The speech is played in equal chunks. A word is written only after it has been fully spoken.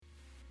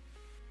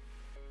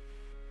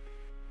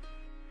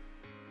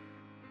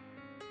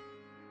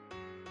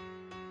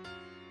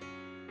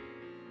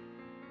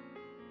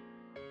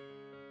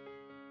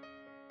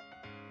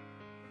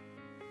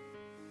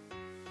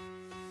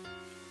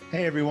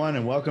Hey, everyone,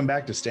 and welcome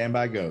back to Stand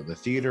By Go, the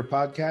theater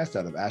podcast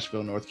out of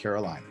Asheville, North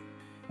Carolina.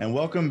 And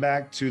welcome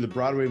back to the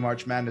Broadway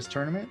March Madness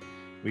tournament.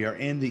 We are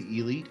in the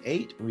Elite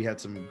Eight. We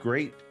had some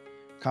great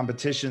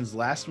competitions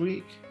last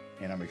week,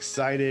 and I'm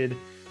excited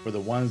for the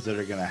ones that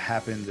are going to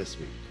happen this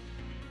week.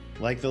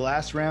 Like the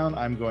last round,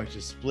 I'm going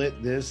to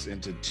split this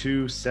into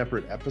two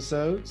separate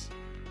episodes.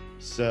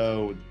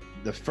 So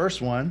the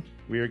first one,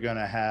 we are going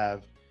to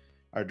have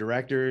our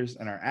directors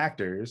and our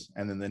actors,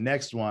 and then the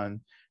next one,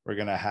 we're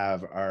going to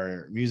have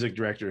our music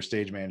directors,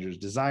 stage managers,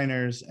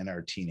 designers, and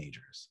our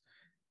teenagers.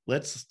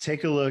 Let's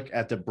take a look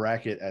at the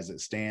bracket as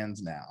it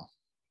stands now.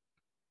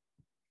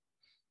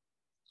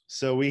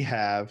 So we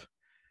have,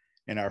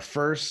 in our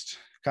first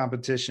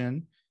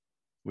competition,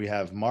 we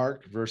have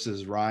Mark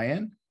versus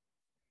Ryan.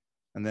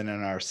 And then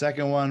in our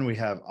second one, we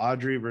have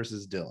Audrey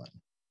versus Dylan.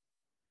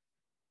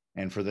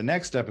 And for the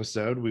next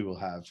episode, we will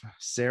have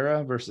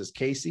Sarah versus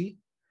Casey,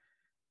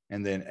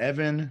 and then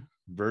Evan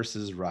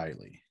versus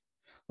Riley.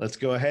 Let's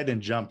go ahead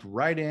and jump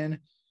right in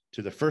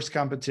to the first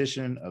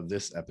competition of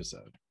this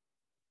episode.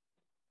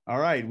 All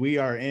right, we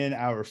are in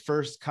our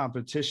first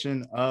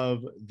competition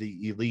of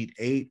the Elite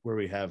Eight, where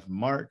we have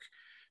Mark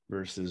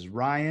versus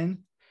Ryan.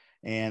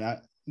 And I'm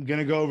going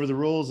to go over the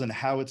rules and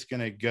how it's going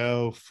to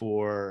go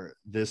for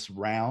this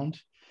round.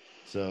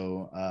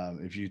 So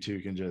if you two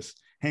can just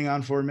hang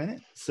on for a minute.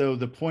 So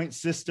the point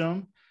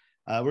system,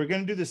 we're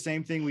going to do the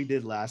same thing we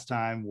did last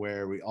time,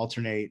 where we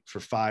alternate for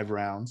 5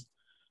 rounds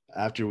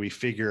after we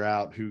figure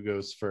out who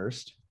goes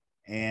first.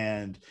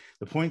 And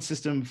the point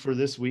system for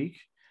this week,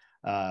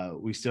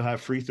 we still have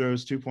free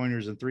throws,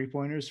 2-pointers, and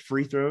 3-pointers.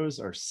 Free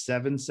throws are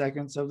 7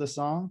 seconds of the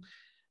song.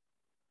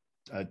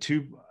 That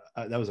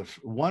was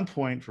 1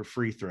 point for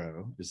free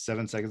throw is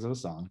 7 seconds of a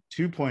song.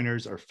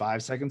 2-pointers are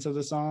 5 seconds of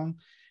the song,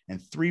 and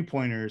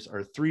 3-pointers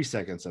are 3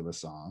 seconds of a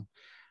song.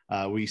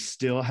 We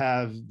still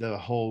have the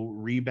whole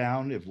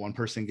rebound. If one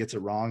person gets it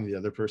wrong, the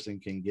other person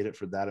can get it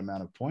for that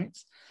amount of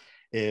points.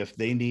 If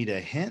they need a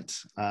hint,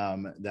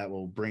 that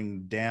will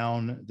bring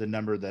down the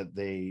number that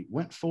they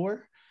went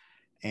for.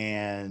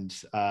 And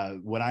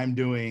what I'm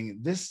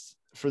doing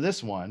for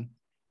this one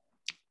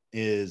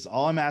is,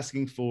 all I'm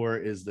asking for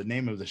is the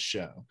name of the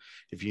show.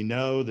 If you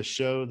know the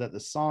show that the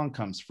song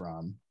comes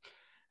from,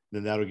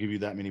 then that'll give you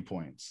that many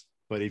points.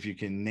 But if you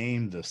can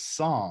name the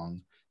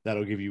song,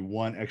 that'll give you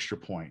 1 extra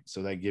point.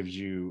 So that gives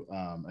you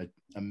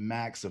a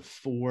max of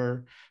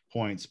 4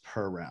 points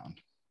per round.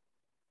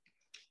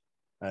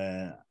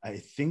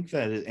 I think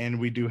that, and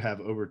we do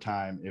have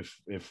overtime.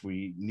 If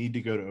we need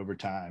to go to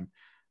overtime,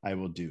 I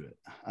will do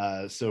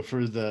it. So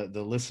for the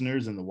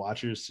listeners and the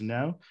watchers to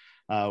know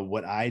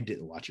what I did,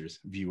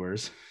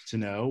 viewers to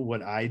know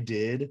what I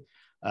did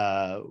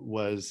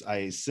was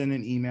I sent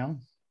an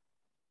email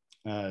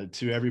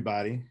to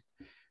everybody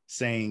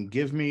saying,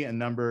 give me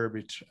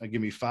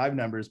 5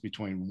 numbers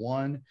between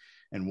 1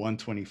 and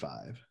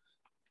 125.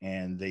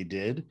 And they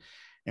did.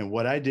 And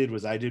what I did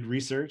was I did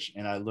research,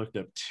 and I looked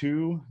up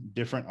 2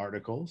 different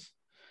articles.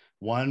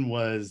 One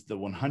was the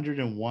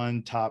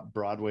 101 top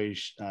Broadway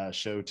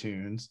show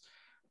tunes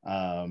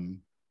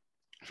from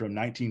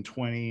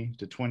 1920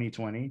 to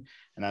 2020.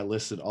 And I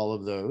listed all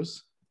of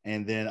those.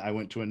 And then I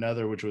went to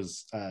another, which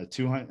was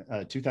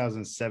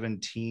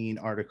 2017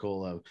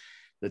 article of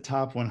the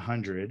top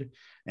 100.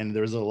 And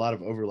there was a lot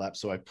of overlap.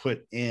 So I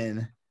put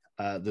in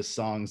the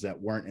songs that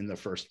weren't in the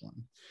first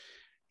one.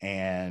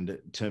 And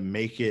to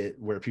make it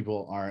where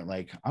people aren't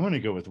like, I'm going to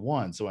go with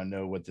 1, so I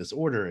know what this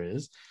order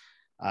is,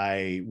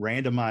 I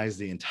randomized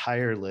the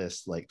entire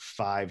list like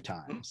 5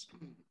 times.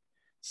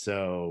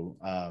 So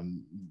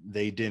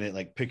they didn't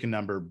like pick a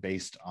number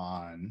based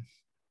on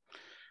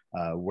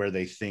where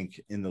they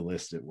think in the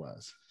list it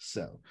was.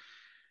 So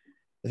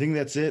I think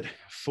that's it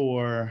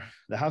for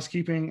the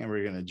housekeeping, and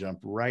we're going to jump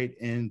right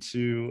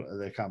into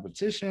the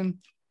competition.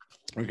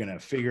 We're going to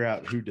figure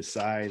out who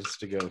decides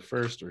to go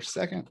first or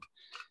second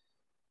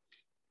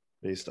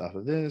based off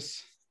of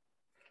this.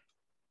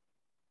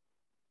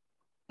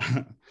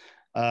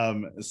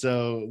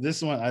 So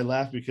this one, I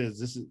laugh because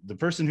this is the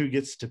person who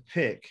gets to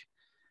pick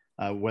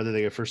whether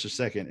they go first or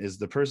second is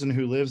the person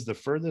who lives the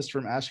furthest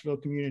from Asheville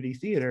Community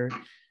Theater,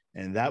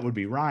 and that would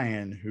be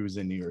Ryan, who's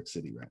in New York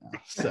City right now.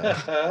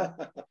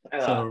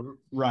 So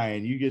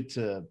Ryan, you get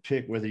to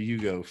pick whether you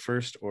go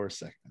first or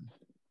second.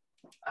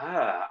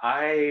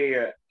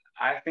 I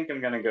think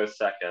I'm gonna go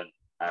second.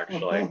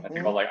 Actually, I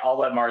think I'll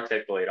let Mar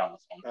take the lead on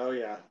this one. Oh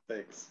yeah,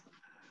 thanks.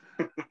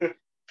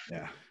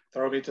 Yeah.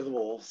 Throw me to the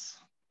wolves.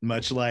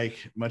 Much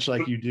like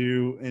you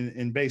do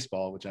in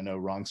baseball, which I know,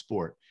 wrong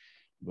sport,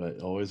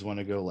 but always want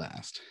to go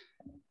last.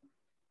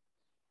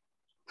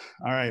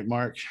 All right,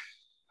 Mark.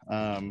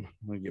 Let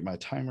me get my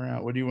timer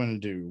out. What do you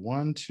want to do?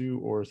 1,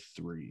 2, or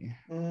 3?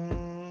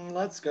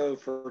 Let's go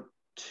for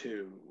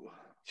 2.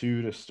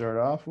 2 to start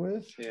off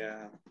with?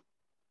 Yeah.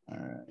 All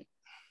right.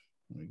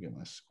 Let me get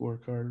my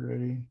scorecard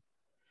ready.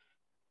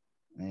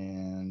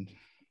 And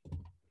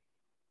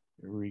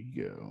here we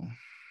go.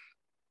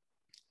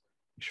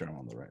 Make sure I'm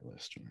on the right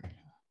list.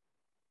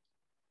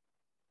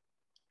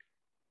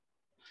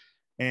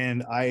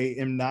 And I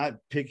am not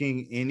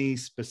picking any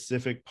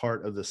specific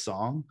part of the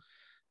song.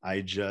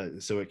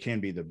 So it can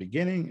be the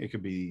beginning, it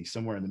could be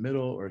somewhere in the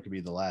middle, or it could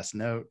be the last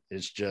note.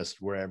 It's just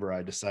wherever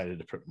I decided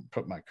to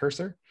put my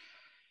cursor.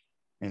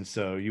 And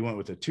so you went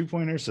with a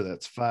 2-pointer, so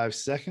that's 5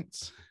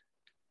 seconds.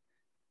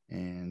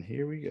 And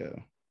here we go.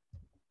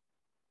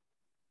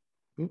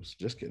 Oops,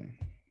 just kidding.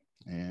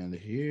 And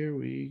here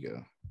we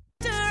go.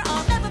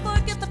 I'll never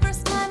forget the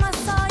first time I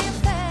saw your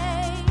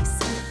face.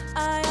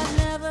 I have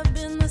never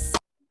been the same.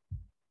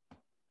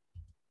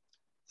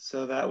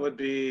 So that would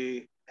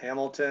be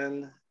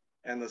Hamilton,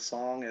 and the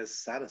song is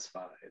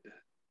Satisfied.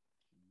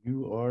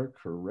 You are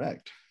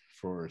correct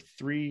for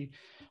 3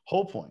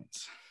 whole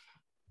points.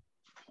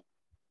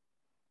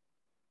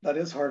 That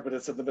is hard, but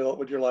it's in the middle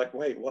when you're like,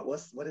 wait,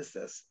 what is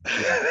this?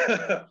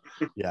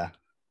 Yeah.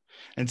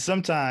 And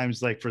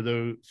sometimes, like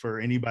for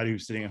anybody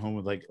who's sitting at home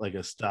with like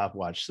a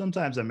stopwatch,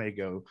 sometimes I may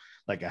go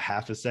like a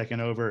half a second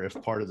over if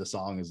part of the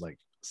song is like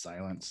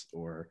silence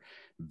or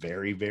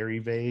very, very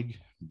vague.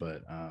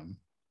 But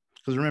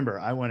because remember,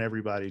 I want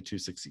everybody to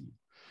succeed.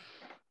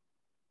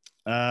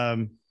 All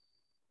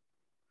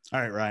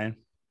right, Ryan.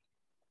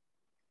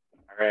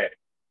 All right.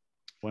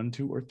 1,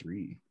 2, or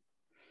 3?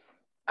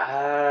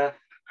 I'll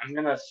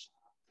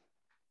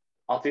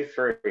do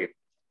 3 and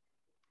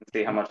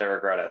see how much I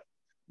regret it.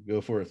 Go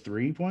for a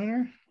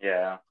 3-pointer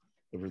Yeah.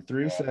 over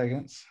 3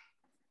 seconds.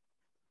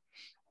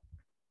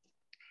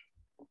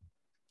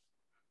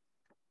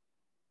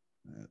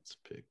 Let's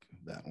pick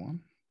that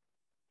one.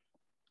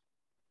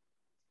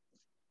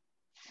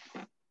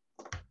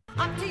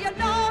 Up to your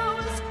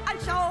nose and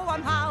show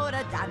 'em how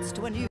to dance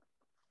to a new.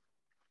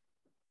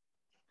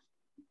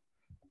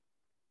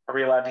 Are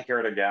we allowed to hear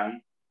it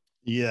again?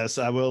 Yes,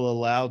 I will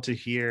allow to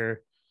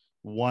hear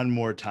one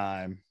more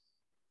time.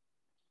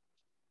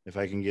 If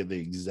I can get the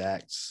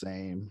exact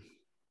same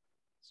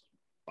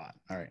spot.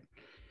 All right,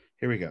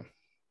 here we go.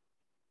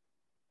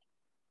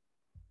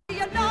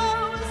 Your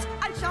nose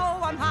and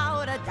show 'em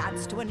how to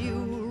dance to a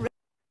new.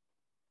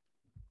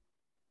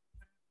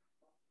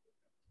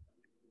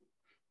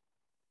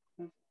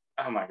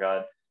 Oh my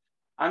God.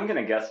 I'm going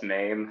to guess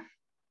Mame.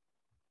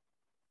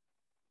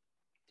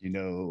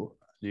 Do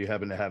you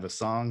happen to have a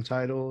song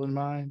title in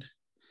mind?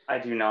 I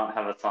do not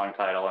have a song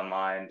title in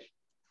mind.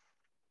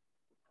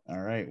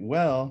 All right.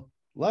 Well,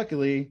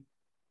 luckily,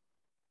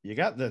 you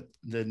got the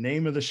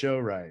name of the show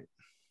right.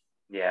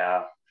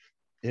 Yeah.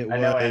 It I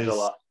know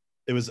Angela.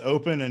 It was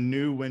Open a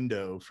New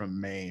Window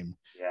from Mame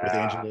with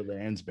Yeah. Angela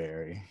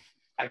Lansbury.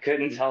 I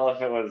couldn't tell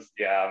if it was,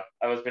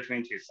 I was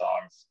between 2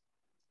 songs.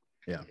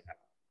 Yeah.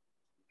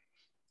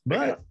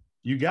 But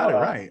you got it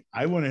right.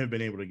 I wouldn't have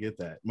been able to get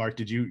that. Mark,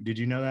 did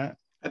you know that?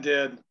 I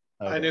did.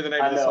 Okay. I knew the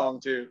name of the song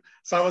too.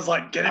 So I was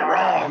like, get it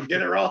wrong.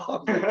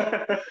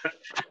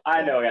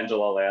 I know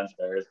Angela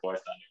Lansbury's voice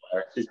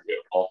anywhere. She's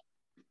beautiful.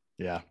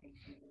 Yeah.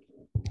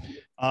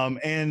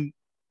 And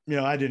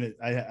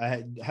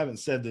I haven't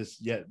said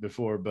this yet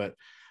before, but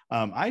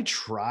I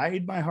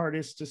tried my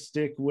hardest to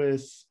stick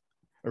with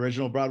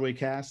original Broadway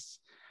casts.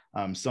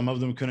 Some of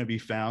them couldn't be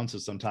found, so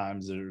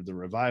sometimes they're the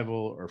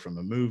revival or from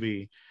a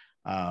movie.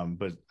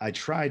 But I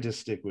tried to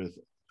stick with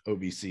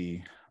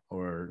OBC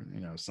or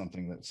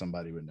something that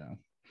somebody would know.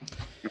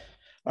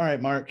 All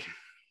right, Mark,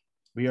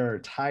 we are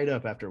tied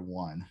up after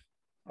 1.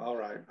 All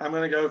right, I'm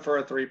gonna go for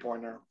a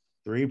 3-pointer.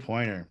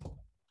 3-pointer.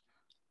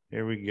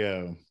 Here we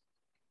go.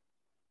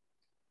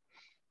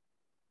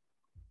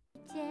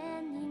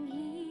 Pretending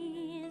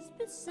he's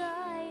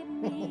beside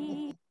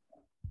me.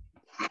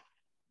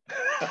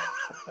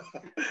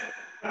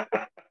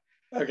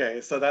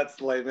 Okay, so that's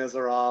Les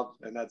Miserables,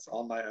 and that's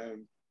On My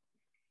Own.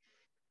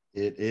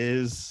 It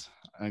is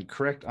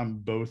correct on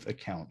both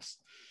accounts.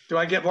 Do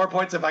I get more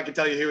points if I can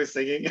tell you who is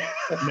singing?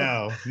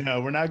 No,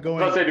 we're not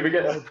going Did we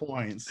get more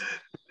points.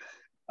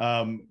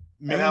 And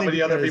how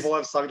many other people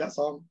have sung that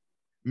song?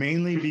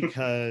 Mainly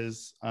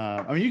because,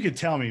 you could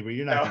tell me, but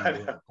you're not going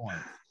to get a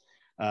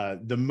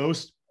point. The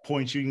most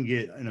points you can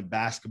get in a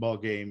basketball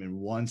game in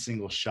one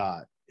single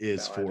shot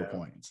is 4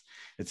 points.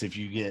 It's if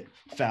you get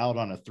fouled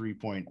on a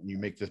 3-point and you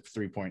make the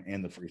 3-point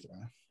and the free throw.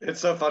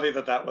 It's so funny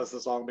that was the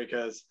song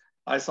because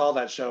I saw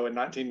that show in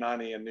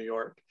 1990 in New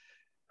York.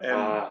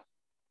 And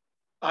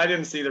I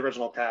didn't see the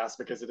original cast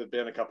because it had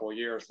been a couple of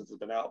years since it's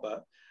been out,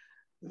 but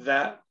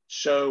that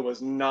show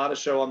was not a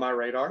show on my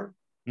radar.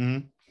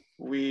 Mm-hmm.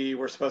 We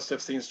were supposed to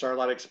have seen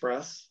Starlight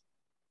Express,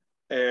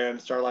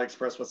 and Starlight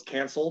Express was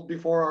canceled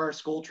before our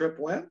school trip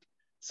went.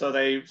 So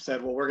they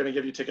said, well, we're going to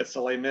give you tickets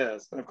to Les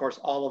Mis. And of course,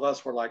 all of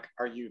us were like,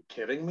 are you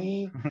kidding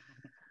me?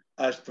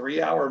 A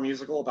 3-hour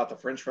musical about the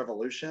French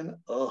Revolution?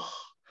 Ugh.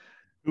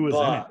 Who was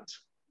in it?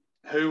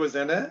 Who was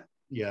in it?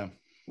 Yeah.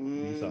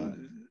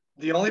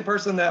 The only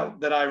person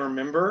that I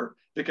remember,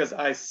 because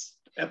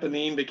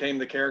Eponine became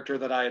the character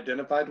that I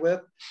identified with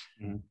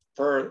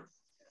for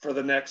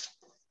the next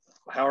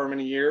however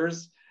many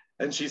years,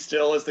 and she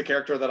still is the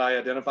character that I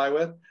identify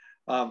with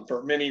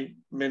for many,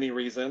 many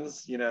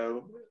reasons,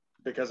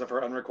 because of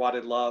her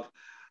unrequited love.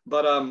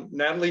 But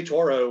Natalie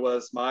Toro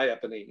was my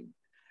Eponine,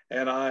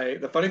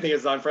 And the funny thing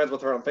is I'm friends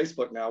with her on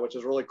Facebook now, which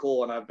is really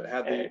cool. And I've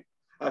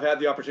had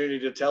the opportunity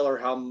to tell her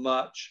how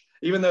much,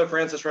 even though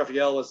Frances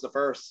Raphael was the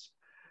first,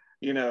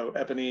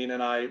 Eponine,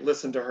 and I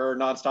listened to her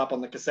nonstop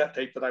on the cassette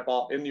tape that I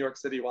bought in New York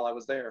City while I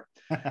was there.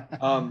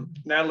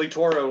 Natalie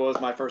Toro was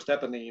my first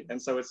Eponine.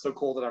 And so it's so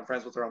cool that I'm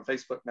friends with her on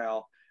Facebook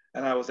now.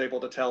 And I was able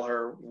to tell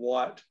her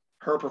what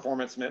her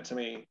performance meant to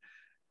me,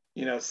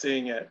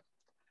 seeing it.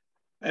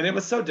 And it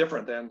was so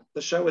different then.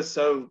 The show is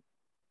so,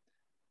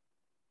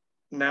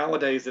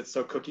 nowadays it's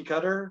so cookie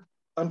cutter,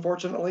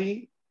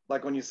 unfortunately,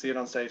 like when you see it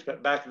on stage.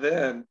 But back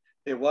then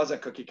it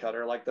wasn't cookie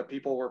cutter. Like the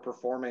people were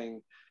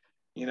performing,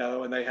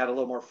 and they had a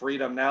little more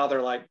freedom. Now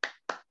they're like,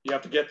 you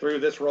have to get through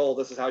this role.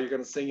 This is how you're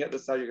going to sing it.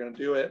 This is how you're going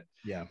to do it.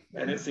 Yeah.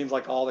 And it seems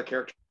like all the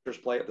characters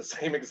play it the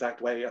same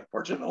exact way,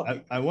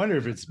 unfortunately. I wonder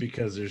if it's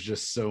because there's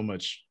just so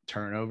much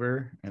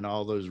turnover in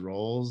all those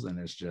roles, and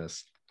it's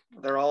just,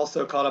 they're all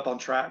so caught up on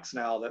tracks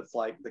now that's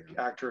like the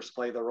actors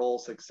play the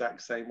roles the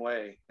exact same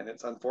way. And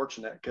it's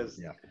unfortunate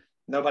because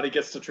nobody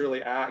gets to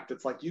truly act.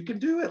 It's like, you can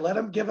do it. Let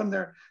them give them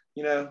their,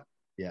 Yeah.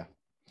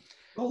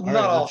 Well,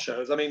 not all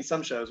shows. I mean,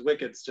 some shows,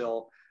 Wicked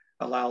still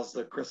allows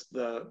the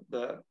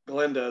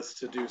Glindas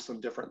to do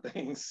some different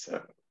things. So.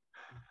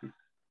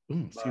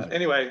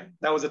 Anyway,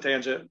 that was a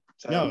tangent.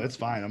 So. No, it's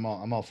fine. I'm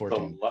all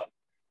 14.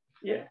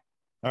 Yeah.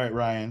 All right,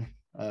 Ryan.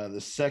 The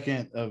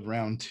second of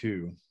round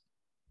 2.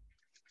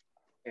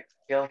 I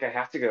feel like I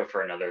have to go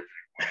for another.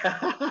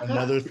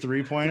 Another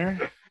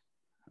 3-pointer.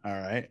 All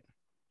right.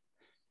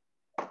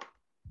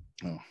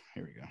 Oh,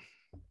 here we go.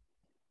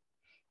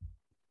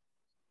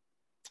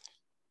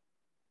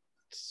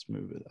 Let's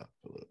move it up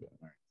a little bit.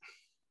 All right.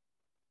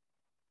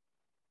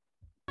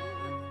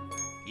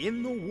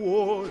 In the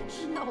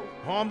woods, No.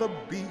 on the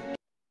beach.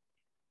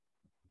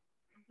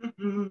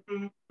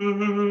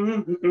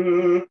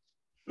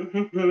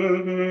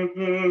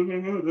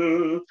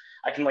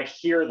 I can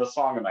hear the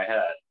song in my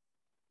head.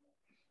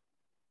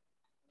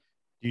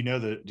 Do you know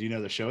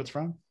the show it's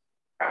from?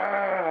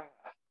 I'm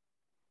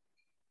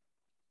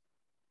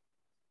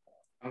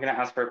gonna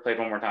ask for it played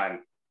one more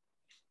time.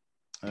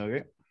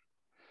 Okay.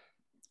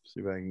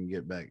 See if I can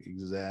get back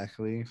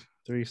exactly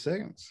 3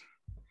 seconds.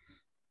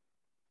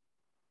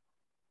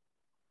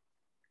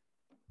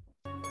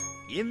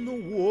 In the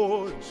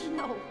woods,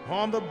 No.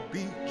 on the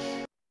beach.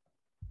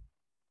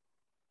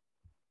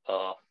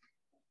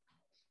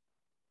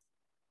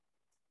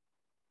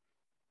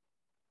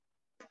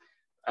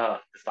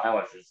 The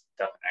silence is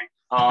deafening.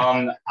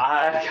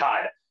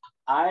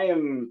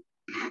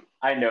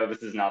 I know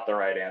this is not the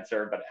right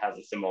answer, but it has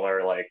a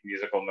similar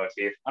musical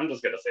motif. I'm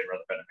just gonna say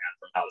Rutherford and Man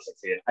from How to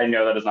Succeed. I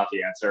know that is not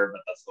the answer,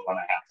 but that's the one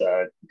I have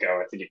to go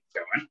with to keep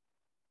going.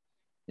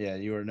 Yeah,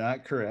 you are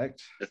not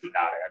correct. It's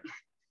not it.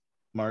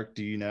 Mark,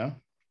 do you know?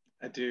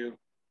 I do.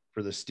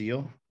 For the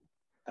steal?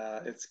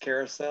 It's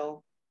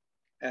Carousel,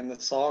 and the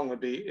song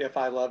would be If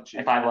I Loved You.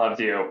 If I Loved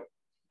You.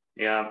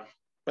 Yeah.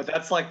 But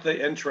that's like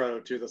the intro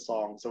to the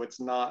song, so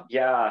it's not.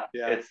 Yeah.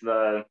 Yeah. It's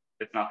not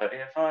the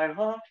If I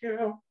Love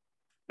You.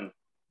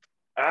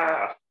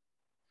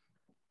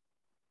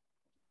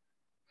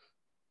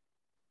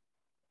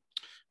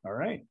 All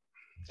right.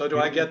 So do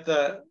I get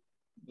the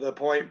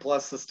point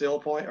plus the still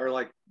point, or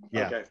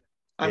Yeah. Okay.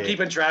 I'm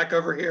keeping track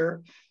over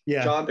here,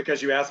 Yeah. John,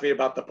 because you asked me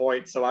about the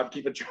points, so I'm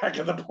keeping track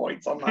of the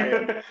points on my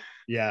end.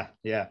 Yeah.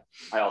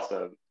 I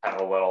also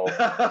have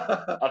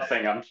a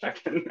thing I'm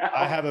checking now.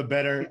 I have a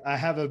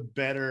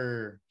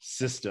better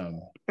system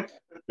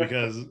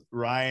because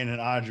Ryan and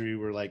Audrey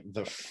were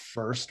the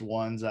first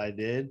ones I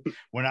did.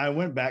 When I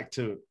went back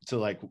to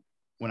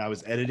when I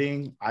was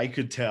editing, I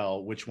could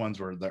tell which ones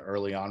were the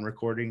early on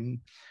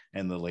recording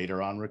and the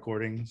later on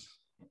recordings.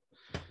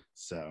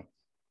 So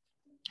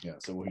yeah,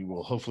 so we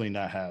will hopefully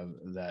not have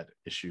that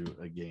issue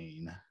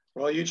again.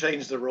 Well, you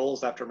changed the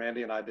rules after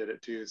Mandy and I did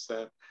it too,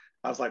 so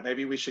I was like,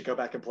 maybe we should go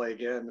back and play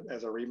again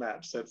as a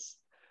rematch.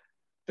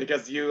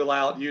 Because you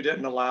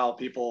didn't allow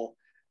people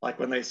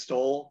when they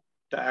stole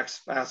to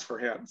ask for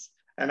hints,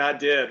 and I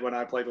did when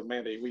I played with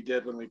Mandy. We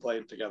did when we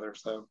played together.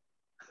 So.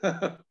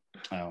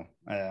 Oh,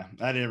 I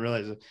didn't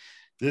realize it.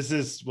 This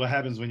is what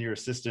happens when your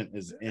assistant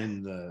is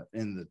in the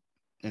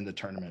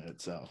tournament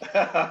itself.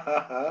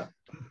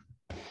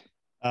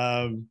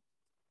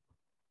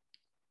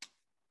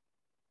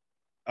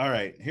 All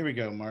right, here we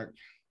go, Mark.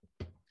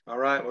 All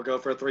right, we'll go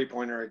for a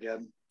 3-pointer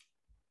again.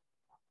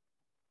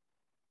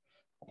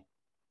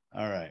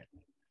 All right.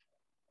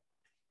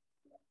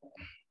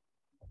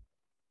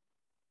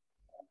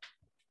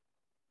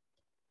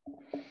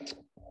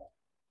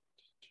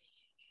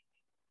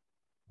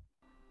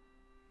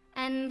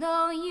 And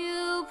though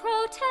you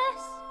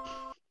protest.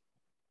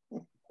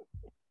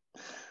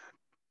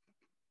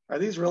 Are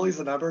these really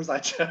the numbers I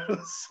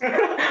chose?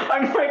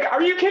 I'm like,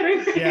 are you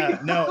kidding me? Yeah,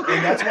 no,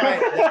 and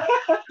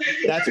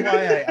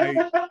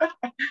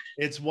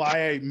that's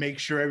why I make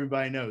sure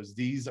everybody knows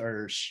these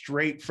are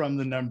straight from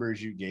the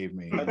numbers you gave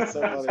me. That's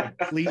so funny.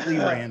 Completely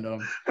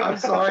random. I'm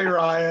sorry,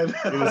 Ryan.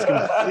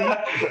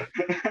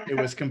 It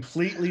was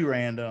completely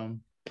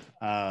random.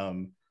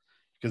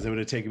 Because it would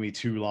have taken me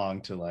too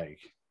long to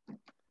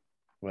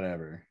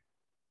whatever.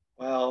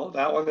 Well,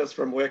 that one is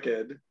from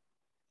Wicked.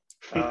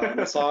 And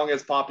the song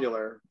is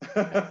popular.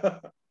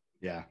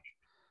 Yeah.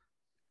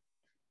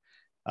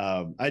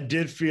 I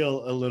did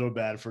feel a little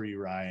bad for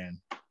you,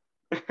 Ryan.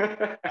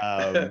 Because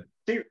I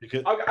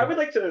would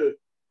like to.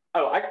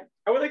 Oh, I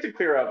would like to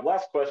clear up.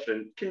 Last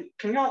question. Can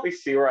you at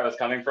least see where I was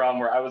coming from?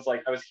 Where I was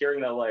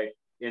hearing the like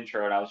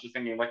intro, and I was just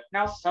thinking like,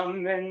 now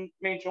some men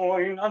may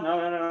join,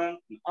 and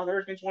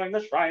others may join the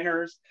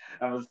Shriners.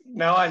 And I was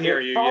Now I hear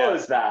you.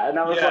 Follows that, and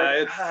I was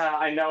Yeah,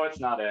 I know it's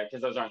not it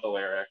because those aren't the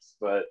lyrics,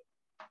 but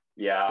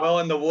yeah. Well,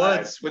 in the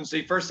woods, when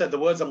she first said the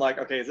woods, I'm like,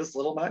 okay, is this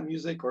Little Mountain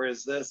Music or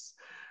is this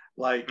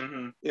like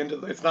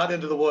it's not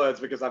Into the Woods,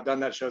 because I've done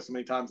that show so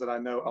many times that I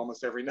know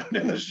almost every note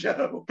in the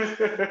show.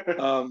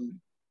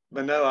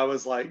 But no, I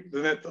was like,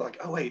 then it's like,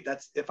 oh wait,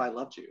 that's If I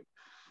Loved You.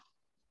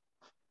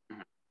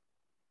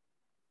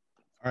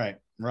 all right,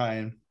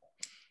 Ryan.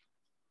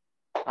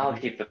 I'll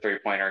keep the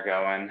 3-pointer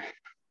going. I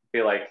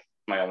feel like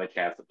my only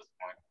chance at this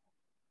point.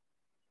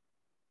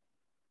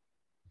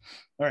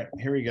 All right,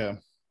 here we go.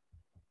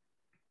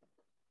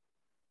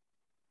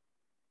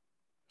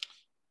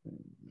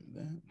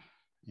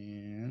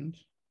 And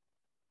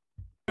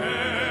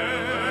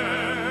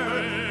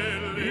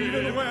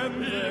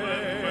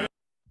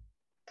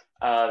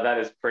that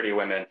is Pretty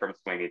Women from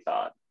Sweeney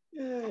Todd.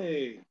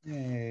 Yay.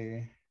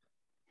 yay.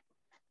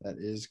 That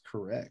is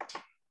correct.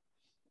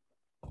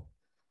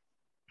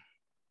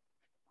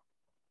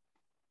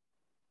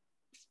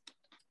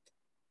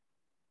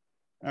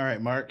 All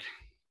right, Mark.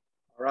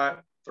 All right,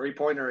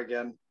 3-pointer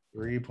again.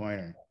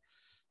 3-pointer.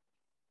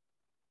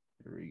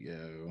 Here we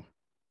go.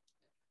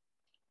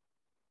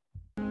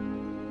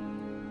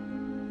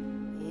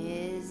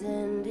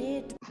 Isn't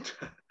it?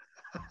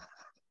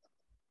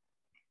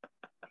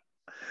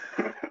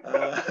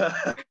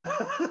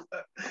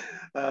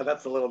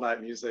 That's the Little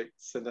Night Music,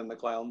 Send in the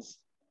Clowns.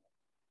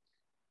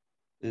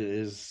 It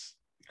is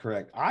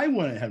correct. I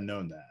wouldn't have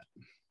known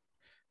that.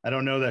 I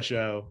don't know that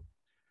show.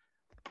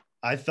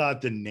 I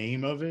thought the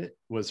name of it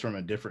was from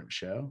a different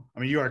show. I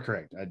mean, you are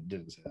correct. I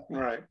didn't say that.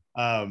 Right.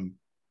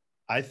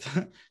 I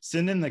thought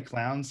Send in the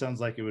Clown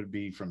sounds like it would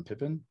be from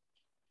Pippin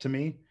to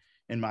me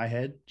in my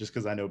head, just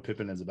because I know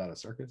Pippin is about a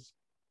circus,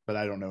 but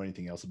I don't know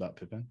anything else about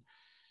Pippin.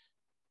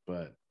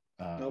 But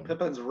no,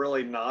 Pippin's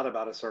really not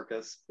about a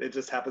circus. It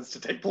just happens to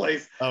take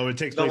place. Oh, it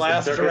takes The place.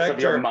 last Circus of your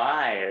director,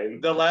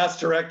 mind. the last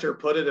director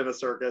put it in a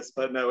circus,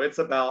 but no, it's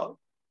about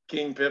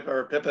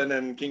Pippin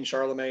and King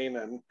Charlemagne,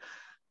 and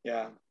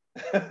yeah.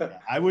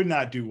 I would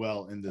not do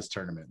well in this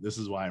tournament. This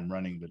is why I'm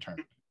running the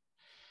tournament,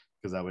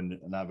 because I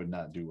would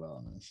not do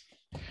well in this.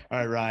 All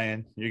right,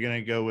 Ryan, you're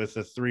gonna go with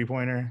a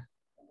 3-pointer.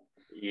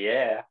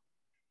 Yeah.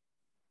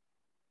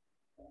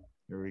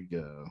 Here we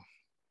go.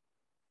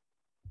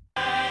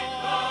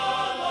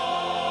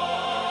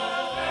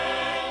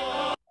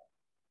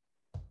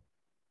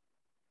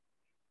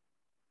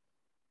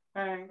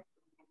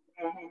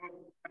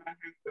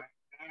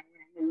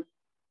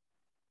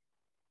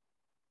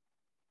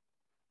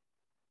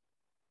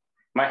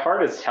 My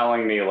heart is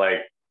telling me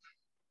like,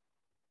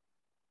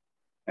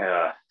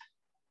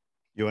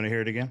 You want to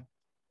hear it again?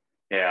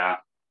 yeah.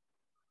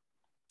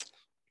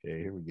 Okay,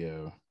 here we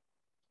go.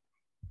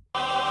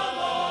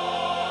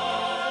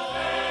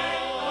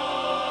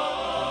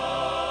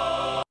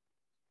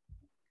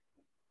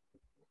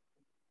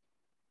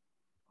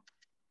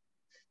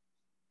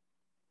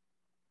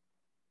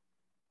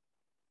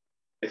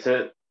 Is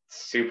it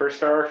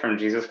Superstar from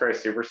Jesus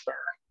Christ Superstar?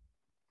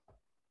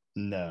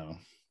 No.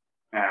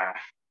 Ah.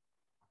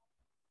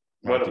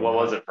 Mark, What do you know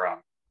was it? it from?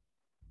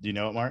 Do you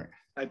know it, Mark?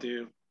 I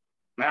do.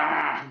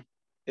 Ah.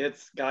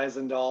 It's Guys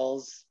and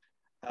Dolls.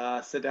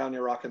 Sit down,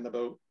 you're rocking the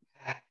boat.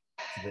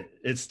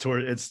 It's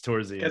towards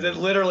the Because end. it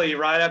literally,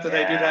 right after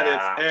they do that,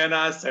 Yeah. it's, and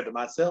I said to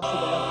myself, sit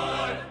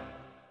down.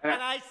 And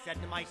I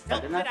said to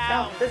myself, sit Down,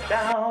 down. sit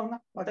down.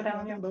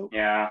 Rocking the boat.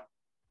 Yeah.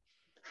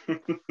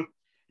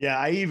 Yeah,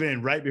 I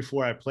even right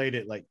before I played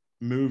it, like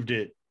moved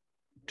it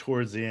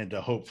towards the end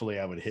to hopefully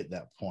I would hit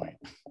that point.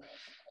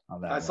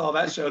 On that I one. saw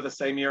that show the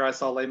same year I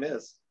saw Les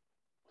Mis.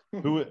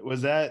 Who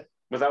was that?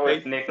 Was that with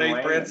Faith, Nathan Faith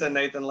Lane? Prince and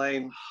Nathan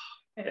Lane.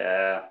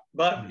 Yeah.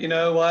 But you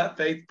know what?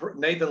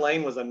 Nathan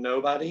Lane was a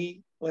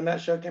nobody when that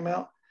show came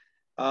out.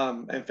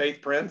 And Faith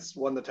Prince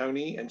won the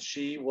Tony, and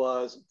she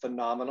was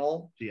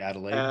phenomenal The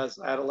Adelaide. as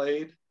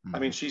Adelaide. I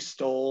Mhm. mean, she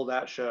stole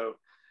that show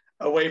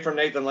away from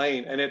Nathan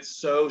Lane. And it's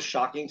so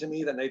shocking to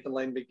me that Nathan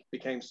Lane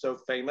became so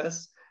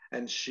famous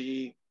and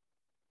she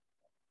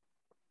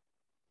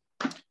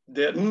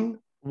didn't,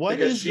 What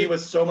because is she it-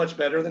 was so much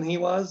better than he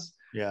was.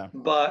 Yeah,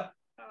 But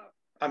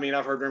I mean,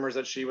 I've heard rumors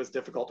that she was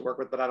difficult to work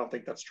with, but I don't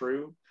think that's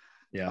true.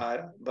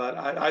 yeah. But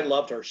I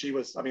loved her. She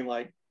was, I mean,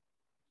 like,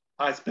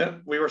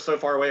 we were so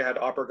far away, I had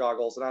opera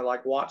goggles, and I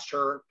like watched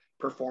her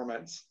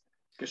performance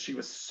because she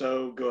was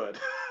so good.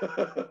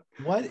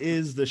 What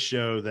is the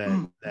show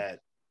that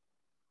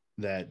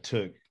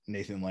took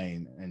Nathan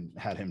Lane and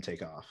had him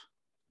take off?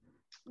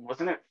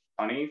 Wasn't it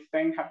Funny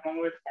Thing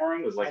happened with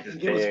Forum? Was like I his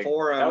think it was big-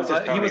 for that him. was his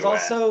He Tony was win.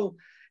 also,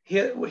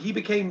 he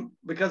became,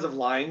 because of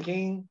Lion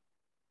King,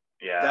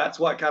 Yeah. That's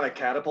what kind of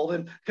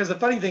catapulted. Because the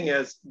funny thing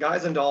is,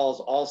 Guys and Dolls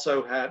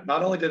also had,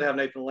 not only did it have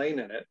Nathan Lane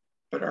in it,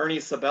 but Ernie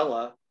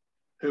Sabella,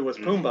 who was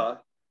Pumbaa,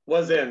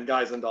 was in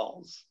Guys and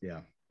Dolls.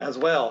 Yeah. As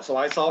well. So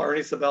I saw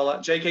Ernie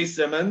Sabella, J.K.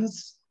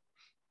 Simmons,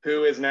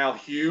 who is now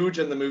huge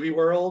in the movie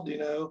world, you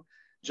know,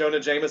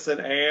 Jonah Jameson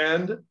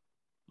and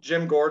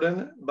Jim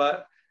Gordon,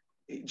 but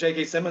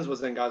J.K. Simmons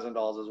was in Guys and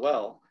Dolls as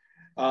well.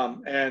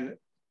 And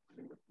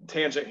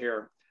tangent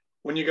here,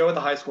 when you go with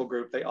the high school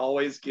group, they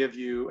always give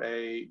you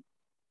a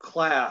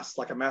class,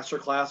 like a master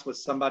class with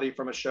somebody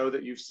from a show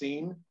that you've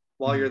seen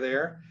while you're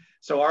there.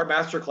 So our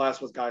master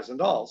class was Guys and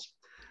Dolls.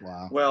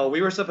 Wow. Well,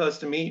 we were supposed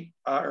to meet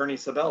Ernie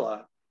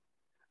Sabella.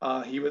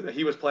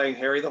 He was playing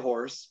Harry the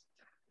horse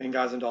in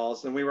Guys and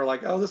Dolls, and we were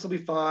like, oh, this will be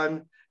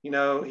fun. You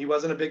know, he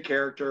wasn't a big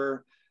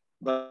character,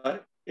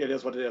 but it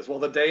is what it is. Well,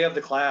 the day of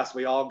the class,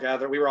 we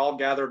were all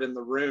gathered in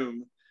the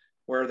room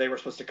where they were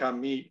supposed to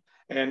come meet,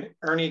 and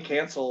Ernie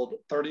canceled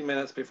 30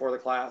 minutes before the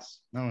class.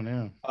 Oh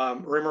no.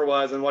 Rumor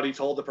was, and what he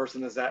told the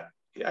person is that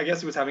I guess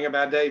he was having a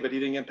bad day, but he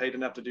didn't get paid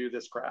enough to do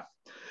this crap.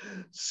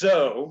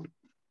 So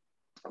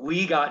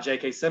we got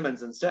J.K.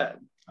 Simmons instead.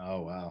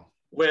 Oh wow.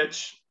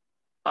 Which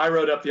I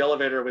rode up the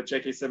elevator with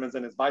J.K. Simmons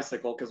and his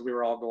bicycle because we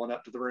were all going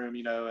up to the room,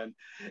 you know, and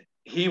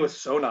he was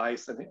so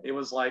nice. And it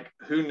was like,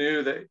 who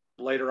knew that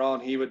later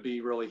on he would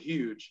be really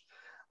huge.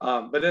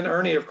 But then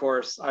Ernie, of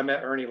course, I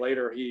met Ernie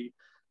later.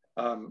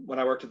 When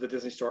I worked at the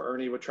Disney store,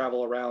 Ernie would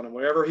travel around, and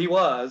wherever he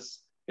was,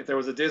 if there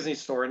was a Disney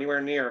store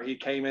anywhere near, he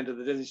came into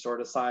the Disney store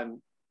to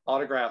sign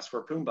autographs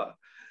for Pumbaa.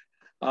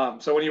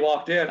 So when he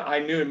walked in, I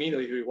knew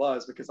immediately who he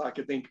was because I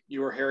could think you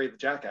were Harry the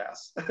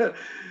Jackass,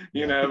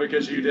 you know,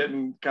 because you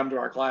didn't come to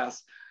our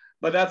class.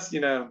 But that's,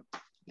 you know,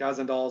 Guys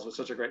and Dolls was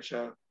such a great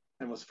show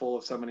and was full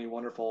of so many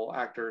wonderful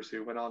actors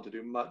who went on to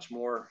do much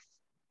more.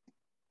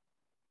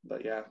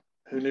 But yeah,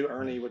 who knew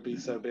Ernie would be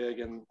so big?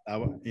 And I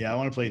want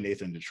to play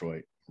Nathan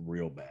Detroit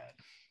real bad.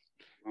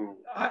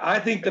 I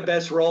think the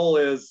best role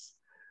is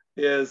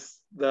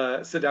the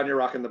Sit Down, You're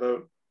Rocking the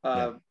Boat.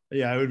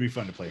 Yeah, it would be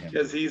fun to play him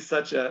because he's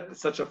such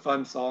a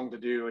fun song to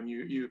do, and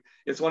you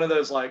it's one of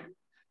those like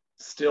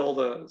still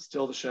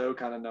the show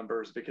kind of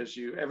numbers because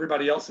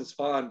everybody else is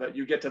fun, but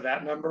you get to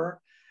that number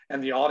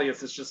and the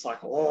audience is just like,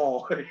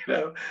 oh, you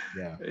know,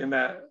 in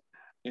that,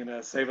 you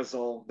know, Save a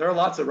Soul. There are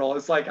lots of roles.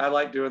 It's like I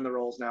like doing the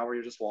roles now where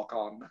you just walk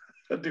on,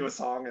 do a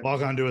song, and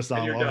walk on, do a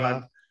song,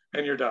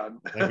 and you're done.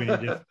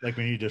 like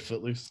when you did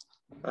Footloose.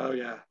 Oh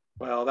yeah.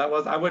 Well,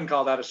 I wouldn't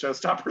call that a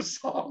showstopper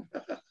song.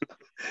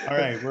 All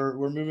right,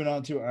 we're moving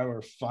on to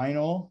our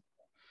final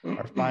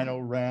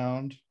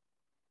round.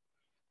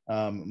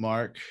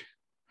 Mark,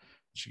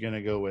 what you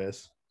gonna go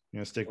with? You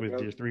gonna stick with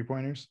your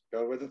 3-pointers?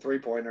 Go with the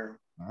 3-pointer.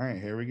 All right,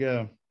 here we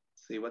go.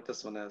 See what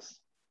this one is.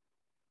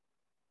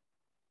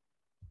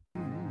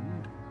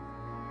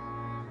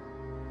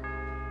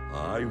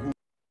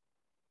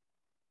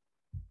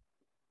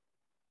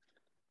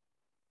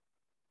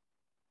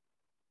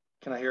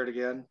 Can I hear it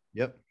again?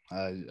 Yep.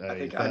 I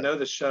think I know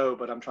the show,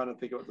 but I'm trying to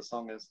think of what the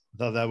song is. I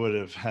thought that would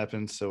have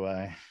happened, so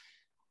I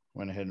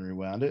went ahead and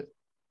rewound it.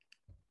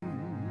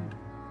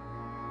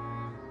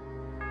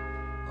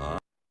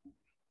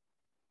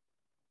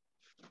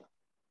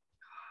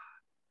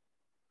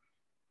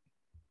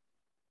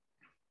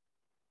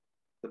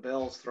 The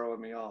bell's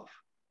throwing me off.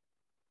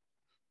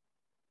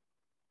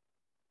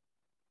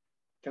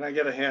 Can I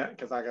get a hint?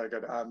 Because I gotta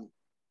go.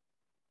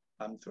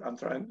 I'm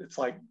trying. It's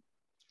like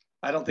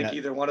I don't think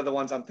either one of the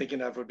ones I'm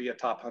thinking of would be a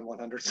top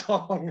 100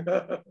 song.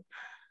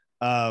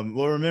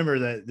 Well, remember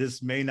that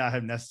this may not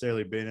have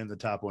necessarily been in the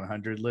top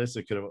 100 list.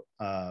 It could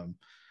have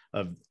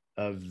of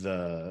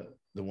the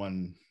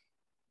one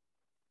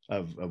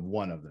of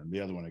one of them. The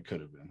other one it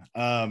could have been.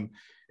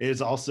 It's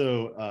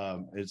also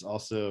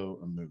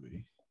a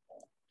movie.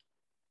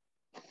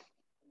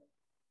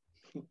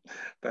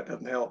 That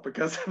doesn't help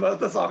because most of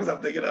the songs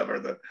I'm thinking of are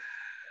the.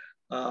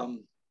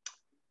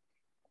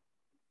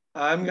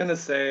 I'm gonna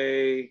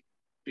say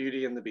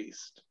Beauty and the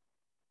Beast.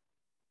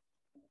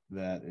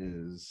 That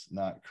is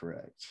not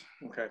correct.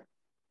 Okay.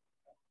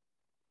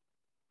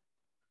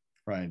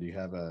 Ryan, do you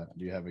have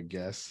a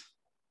guess?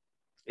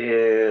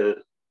 Is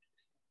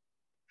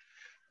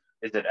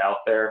it Out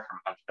There from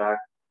Hunchback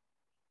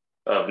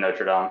of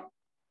Notre Dame?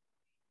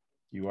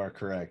 You are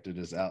correct. It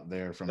is Out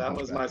There from That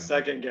Hunchback. was my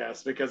second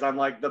guess because I'm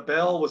like, the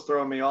bell was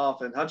throwing me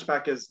off, and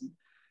Hunchback has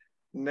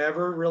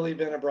never really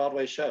been a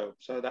Broadway show.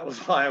 So that was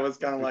why I was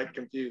kind of like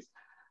confused.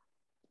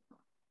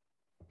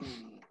 All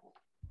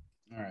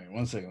right,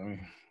 1 second. Let me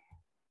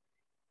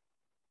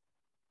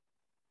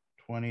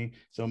 20.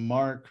 So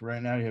Mark,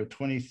 right now you have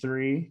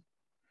 23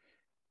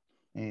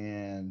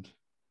 and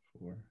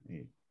 4,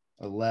 8,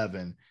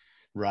 11.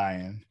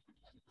 Ryan.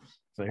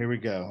 So here we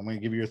go. I'm going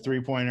to give you a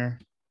 3-pointer.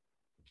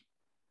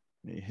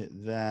 Let me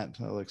hit that.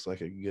 That looks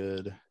like a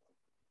good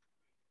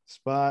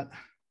spot.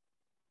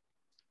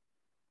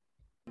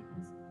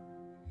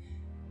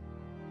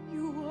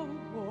 You are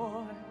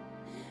warm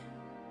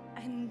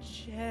and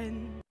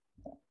gentle.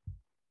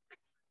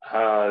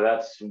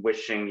 That's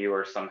Wishing You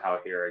Were Somehow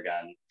Here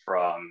Again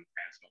from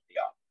France with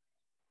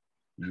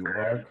the You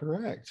are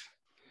correct.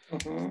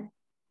 Mm-hmm.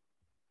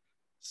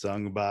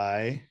 Sung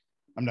by,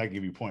 I'm not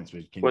giving you points,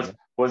 but can Was you?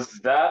 was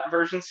that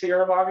version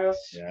Sierra Vargas?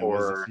 Yeah, it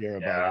was the Sierra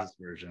yeah, Vargas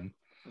version.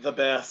 The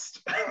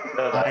best.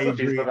 I she's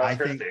agree. the best I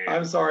think Christine.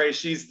 I'm sorry,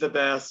 she's the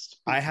best.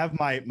 I have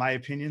my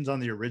opinions on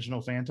the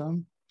original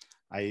Phantom.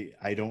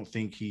 I don't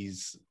think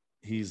he's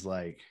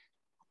like,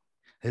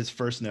 his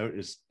first note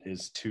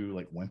is too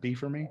like wimpy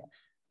for me.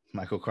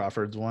 Michael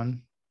Crawford's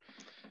one.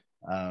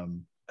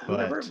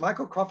 Whoever, But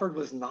Michael Crawford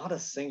was not a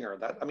singer.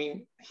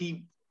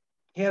 He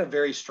had a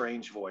very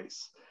strange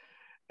voice,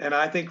 and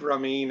I think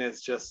Ramin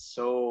is just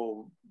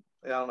so.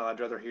 I don't know. I'd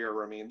rather hear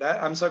Ramin.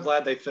 That I'm so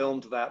glad they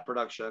filmed that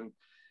production,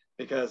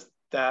 because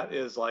that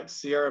is like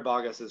Sierra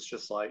Vargas is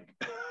just like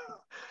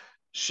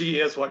she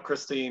is what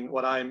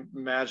I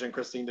imagine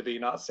Christine to be,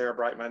 not Sarah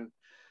Brightman.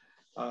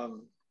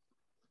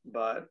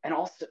 But And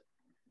also,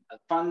 a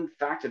fun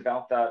fact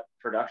about that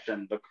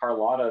production, the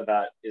Carlotta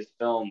that is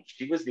filmed,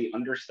 she was the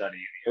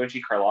understudy. The OG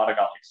Carlotta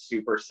got like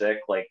super sick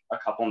like a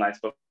couple nights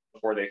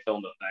before they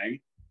filmed the thing.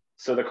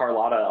 So the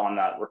Carlotta on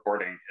that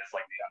recording is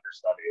like the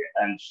understudy,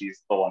 and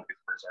she's the one who's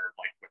preserved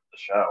like with the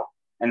show.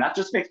 And that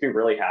just makes me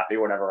really happy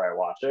whenever I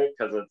watch it,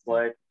 because it's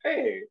like,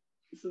 hey,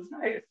 this is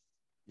nice.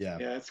 yeah.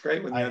 yeah, it's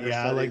great when the I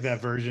understudies. like that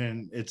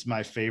version. It's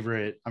my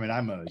favorite. I mean,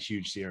 I'm a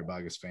huge Sierra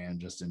Vargas fan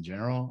just in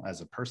general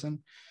as a person.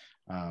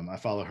 I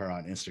follow her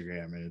on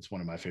Instagram, and it's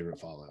one of my favorite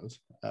follows.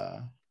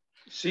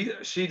 She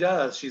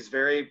does. She's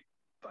very,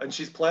 and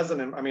she's pleasant.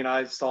 And I mean,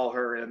 I saw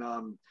her in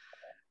oh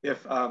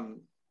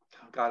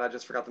God, I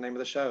just forgot the name of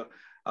the show.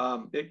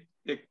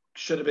 It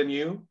Should Have Been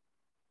You,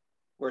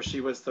 where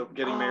she was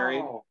getting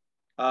married.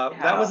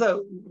 That was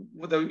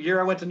the year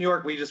I went to New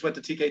York. We just went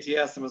to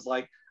TKTS and was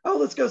like, oh,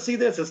 let's go see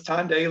this. It's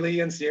Tom Daly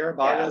and Sierra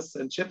Vargas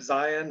and Chip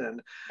Zien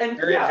and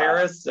Harriet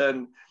Harris,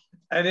 and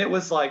it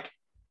was like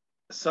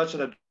such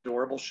an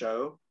adorable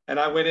show. And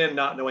I went in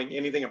not knowing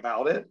anything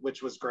about it,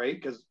 which was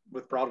great, because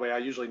with Broadway, I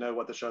usually know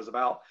what the show's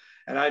about,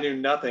 and I knew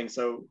nothing.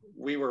 So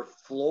we were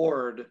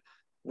floored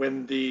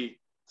when the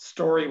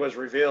story was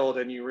revealed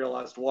and you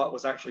realized what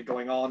was actually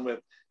going on with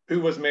who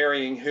was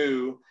marrying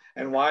who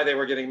and why they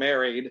were getting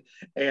married.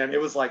 And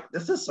it was like,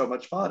 this is so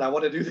much fun. I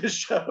want to do this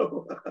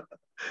show.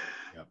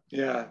 Yep.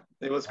 Yeah,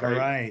 it was great. All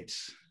right,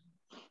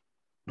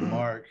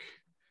 Mark,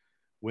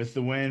 with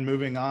the win,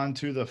 moving on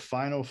to the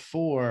final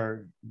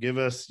four, give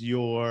us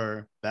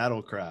your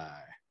battle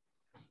cry.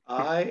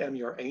 I am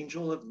your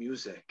angel of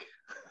music.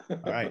 All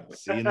right,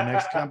 see you in the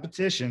next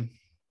competition.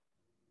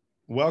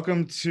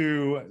 Welcome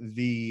to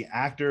the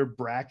actor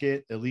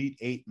bracket Elite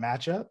 8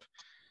 matchup,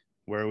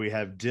 where we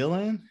have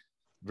Dylan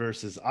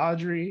versus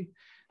Audrey.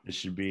 This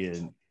should be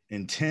an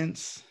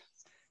intense,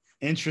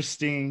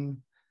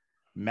 interesting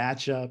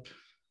matchup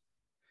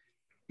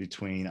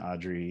between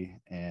Audrey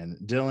and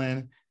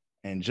Dylan.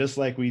 And just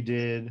like we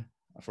did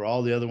for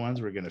all the other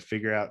ones, we're going to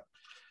figure out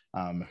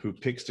who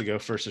picks to go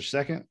first or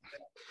second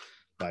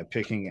by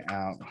picking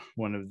out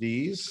one of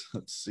these.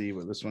 Let's see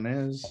what this one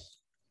is.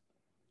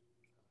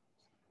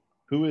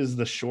 Who is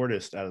the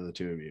shortest out of the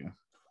two of you?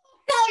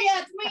 Hell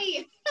yeah, it's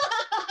me.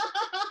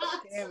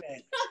 Damn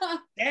it.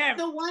 Damn.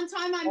 The one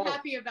time I'm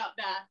happy about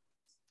that.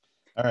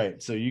 All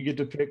right, so you get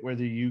to pick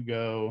whether you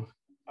go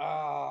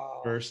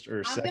Oh, first or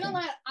I'm second.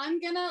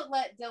 gonna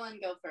let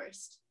Dylan go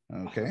first.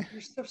 Okay.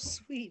 you're so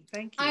sweet.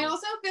 Thank you. I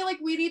also feel like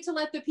we need to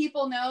let the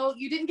people know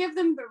you didn't give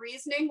them the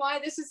reasoning why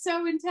this is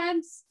so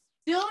intense.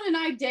 Dylan and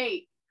I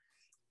date.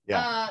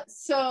 Yeah.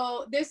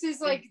 So this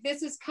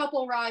is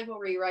couple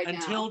rivalry right now.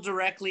 Until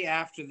directly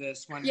after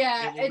this, when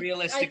Yeah, it will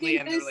realistically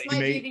I end think the this relationship. might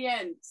may- be the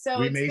end. So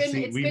we it's may been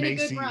see- it's we been may a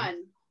good see-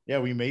 run. Yeah,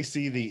 we may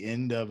see the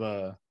end of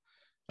a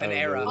An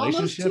era. Almost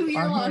relationship 2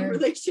 year on long here.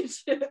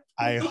 relationship.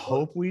 I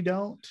hope we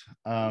don't,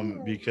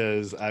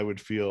 because I would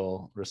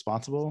feel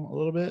responsible a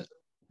little bit.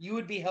 You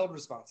would be held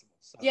responsible.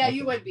 So. Yeah, Okay.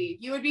 you would be.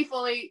 You would be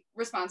fully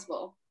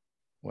responsible.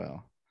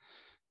 Well,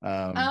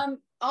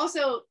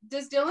 Also,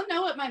 does Dylan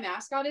know what my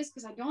mascot is?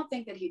 Because I don't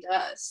think that he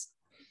does.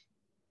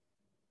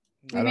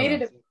 I don't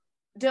know.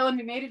 Dylan,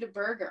 we made it a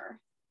burger.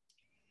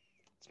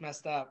 It's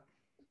messed up.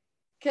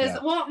 Because, Yeah.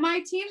 well, my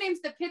team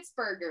name's the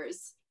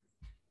Pittsburghers.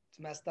 It's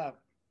messed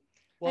up.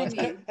 Well, I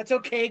mean- that's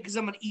okay, because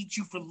I'm gonna eat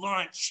you for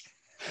lunch.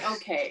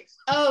 Okay.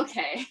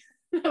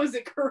 That was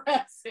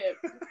aggressive.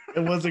 it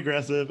was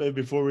aggressive. And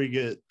before we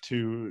get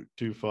too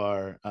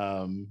far,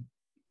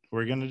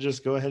 we're gonna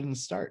just go ahead and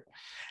start.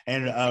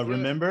 And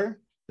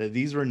remember that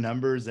these were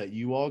numbers that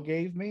you all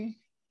gave me,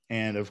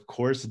 and of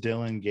course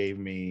Dylan gave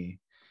me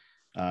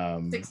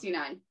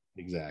 69.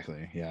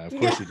 exactly. Yeah, of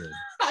course he did.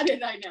 How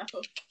did I know?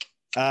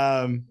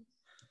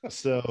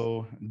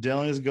 So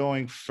Dylan is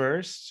going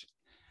first.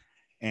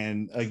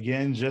 And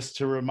again, just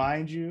to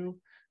remind you,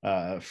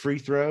 free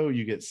throw,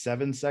 you get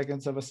 7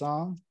 seconds of a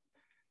song.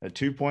 A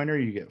 2-pointer,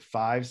 you get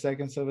 5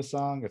 seconds of a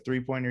song. A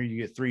 3-pointer, you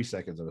get 3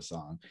 seconds of a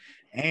song.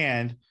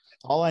 And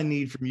all I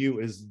need from you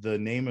is the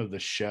name of the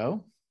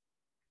show.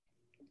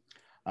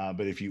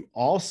 But if you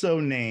also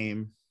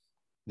name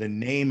the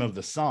name of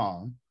the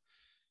song,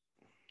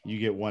 you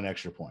get 1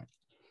 extra point.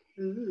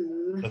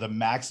 Ooh. So the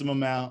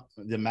maximum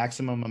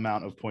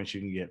amount of points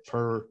you can get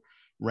per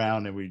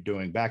round and we're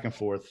doing back and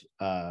forth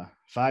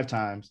 5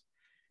 times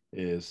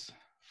is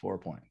 4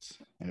 points.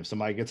 And if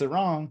somebody gets it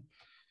wrong,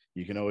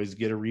 you can always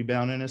get a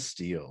rebound and a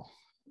steal.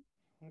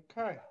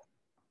 Okay.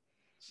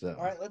 So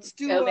All right, let's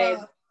do Go, babe.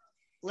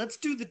 the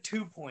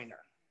 2-pointer.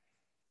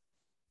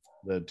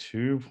 the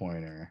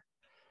 2-pointer.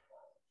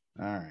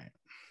 All right.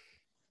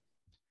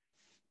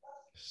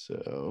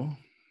 So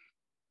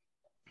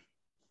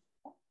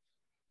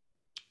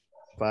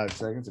 5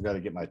 seconds. I got to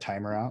get my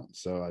timer out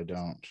so I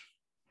don't,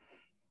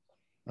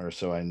 or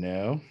so I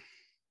know.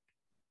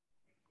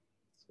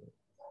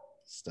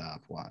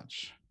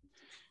 Stopwatch.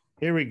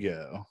 Here we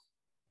go.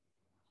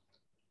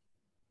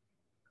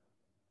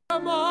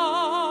 Am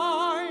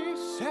I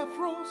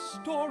several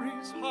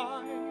stories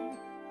high,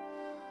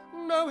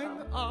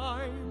 knowing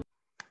I'm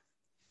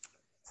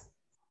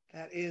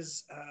That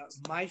is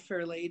My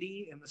Fair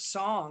Lady, and the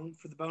song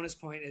for the bonus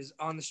point is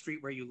On the Street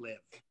Where You Live.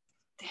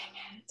 Dang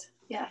it.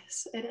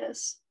 Yes, it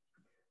is.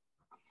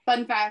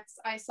 Fun facts.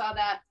 I saw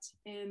that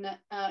in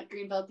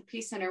Greenville at the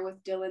Peace Center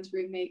with Dylan's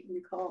roommate,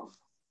 Nicole.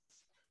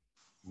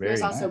 He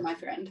was also nice. my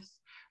friend.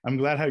 I'm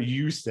glad how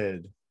you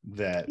said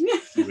that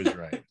he was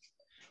right.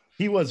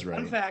 He was right.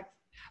 Fun fact,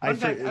 I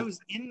I was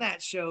in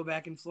that show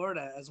back in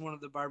Florida as one of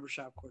the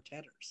barbershop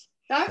quartetters.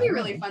 That would be Oh,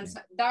 really fun. okay.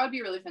 That would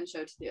be a really fun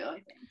show to do, I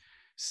think.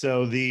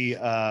 So the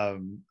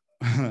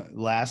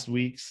last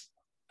week's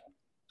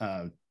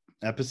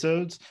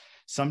episodes,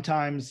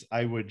 sometimes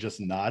I would just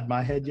nod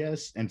my head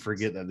yes and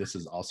forget that this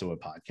is also a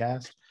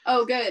podcast.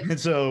 Oh, good. And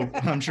so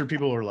I'm sure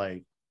people are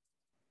like,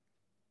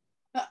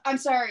 I'm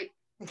sorry.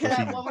 Can I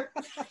have one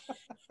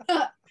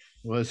more?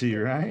 was he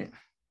right?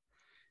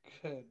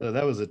 Good. So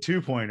that was a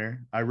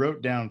 2-pointer. I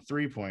wrote down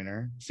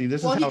 3-pointer. See,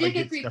 this Well, is he how they did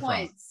get get 3 stuff wrong.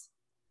 points.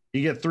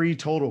 You get 3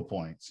 total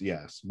points,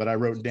 yes. But I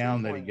wrote It's a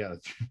down that he 2-pointer.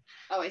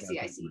 got Oh, I see.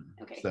 I see.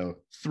 Okay. So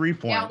 3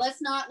 points. Yeah,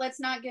 let's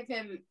not give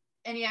him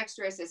any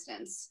extra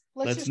assistance.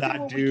 Let's just not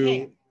what we do-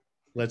 can.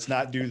 Let's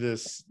not do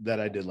this that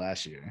I did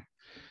last year.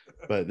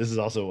 But this is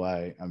also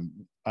why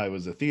I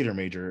was a theater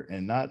major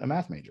and not a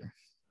math major.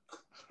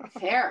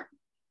 Fair.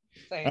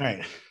 Same. All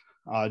right,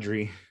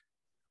 Audrey,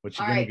 what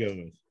you All gonna right. go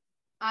with?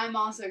 I'm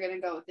also gonna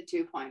go with the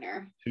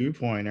 2-pointer.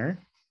 2-pointer.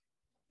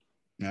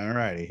 All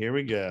righty, here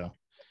we go.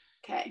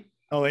 Okay.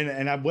 Oh,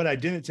 and what I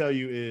didn't tell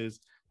you is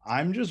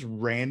I'm just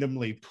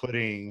randomly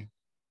clicking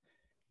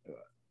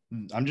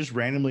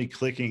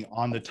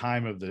on the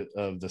time of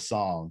the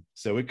song.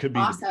 So it could be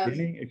the Awesome.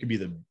 beginning, it could be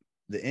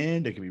the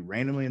end, it could be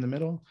randomly in the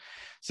middle.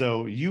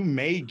 So you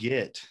may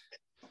get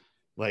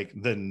like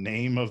the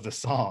name of the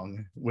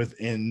song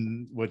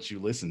within what you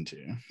listen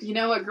to. You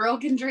know, a girl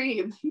can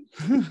dream.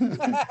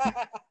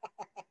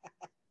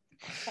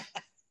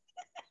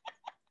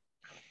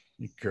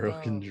 Girl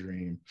can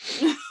dream.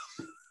 All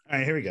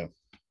right, here we go.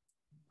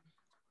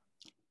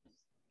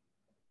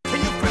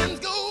 Can your friends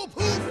go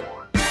poof?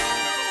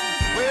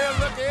 Well,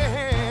 look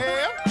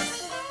ahead.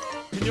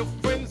 Can your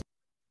friends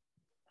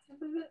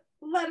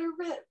Let her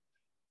rip.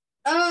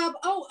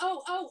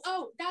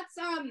 That's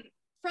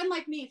Friend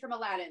Like Me from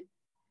Aladdin.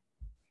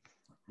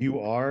 You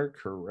are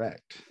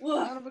correct.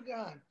 Ugh. Son of a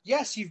gun.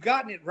 Yes, you've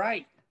gotten it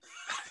right.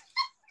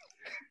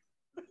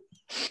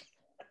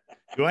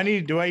 Do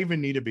I even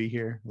need to be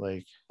here?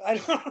 Like, I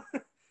don't.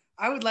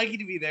 I would like you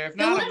to be there. If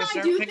not, Dylan I'm and gonna I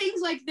start do picking.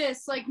 things like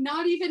this, like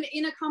not even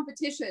in a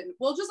competition.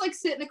 We'll just like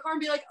sit in the car and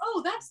be like,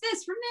 oh, that's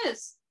this from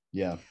this.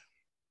 yeah.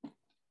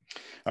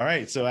 All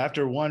right. So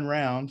after one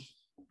round,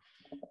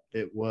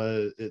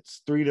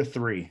 it's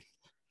 3-3.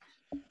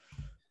 All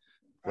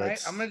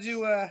right, I'm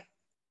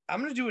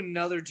gonna do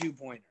another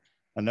 2-pointer.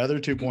 Another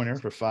 2-pointer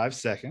for 5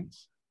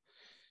 seconds.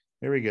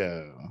 Here we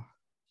go.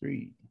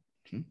 3,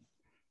 2.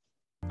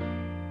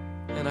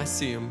 And I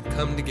see him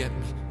come to get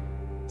me.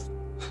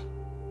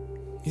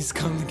 He's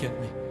come to get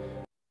me.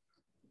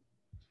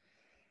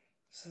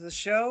 So the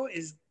show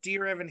is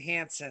Dear Evan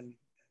Hansen,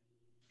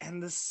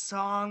 and the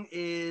song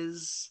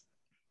is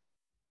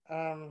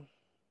oh,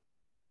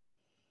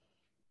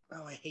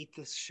 I hate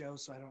this show,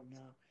 so I don't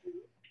know.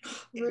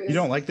 You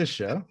don't like this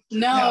show?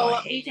 No, I No,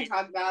 hate we can it.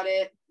 talk about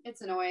it.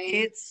 It's annoying.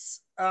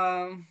 It's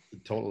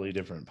Totally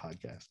different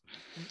podcast.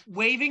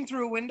 Waving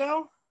Through a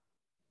Window.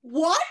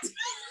 What?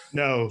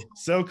 No,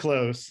 so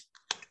close.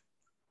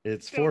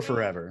 It's Don't know. For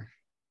Forever.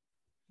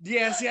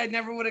 Yeah, see, I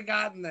never would have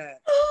gotten that.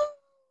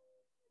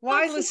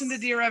 Why That's listen to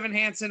Dear Evan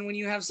Hansen when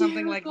you have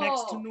something like Next to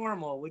hysterical.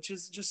 Normal, which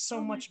is just so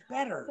Oh my much God.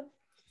 better?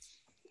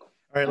 All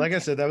right, like I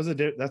Okay.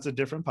 said, that's a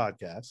different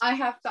podcast. I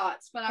have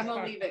thoughts, but I'm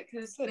gonna leave it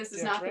because It's a this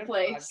is not the different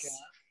place.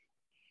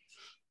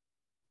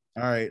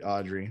 podcast. All right,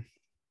 Audrey.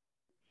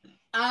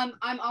 I'm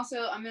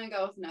gonna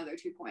go with another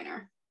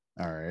 2-pointer.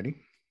 All righty.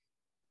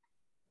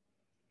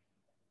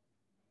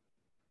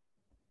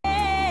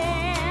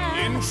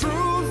 in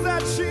truths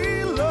that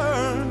she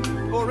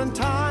learned, or in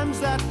times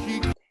that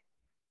he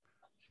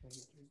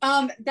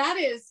That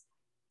is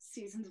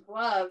Seasons of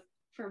Love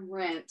from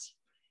Rent.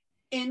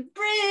 In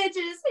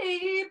bridges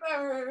he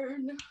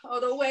burned, oh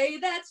the way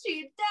that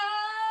she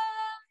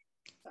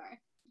died. Sorry.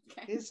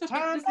 Okay. It's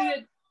time Just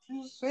needed-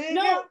 to sing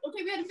No, out.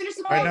 okay, we had to finish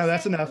the All right, chorus. no,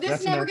 that's enough. This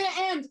That's is never enough.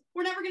 gonna end. We're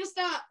We're never gonna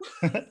stop.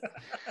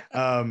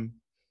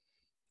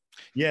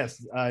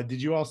 Yes.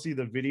 Did you all see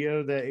the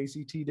video that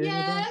ACT did?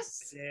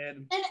 Yes. Did.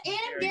 And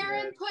Very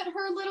Garen good. put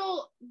her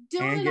little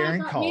Dylan Ann and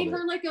Garen I called made it.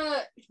 her like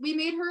we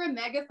made her a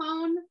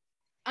megaphone.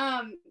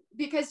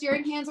 Because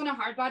during Hands on a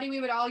Hard Body,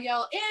 we would all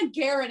yell, "And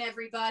Garen,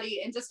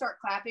 everybody," and just start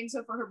clapping.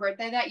 So for her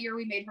birthday that year,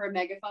 we made her a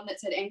megaphone that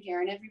said, "And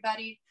Garen,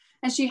 everybody."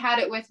 And she had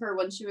it with her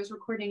when she was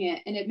recording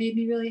it, and it made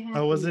me really happy.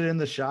 Oh, was it in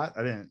the shot?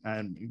 I'm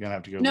gonna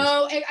have to go.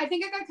 No, I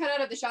think it got cut out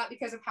of the shot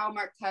because of how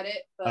Mark cut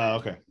it. But Oh,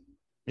 okay.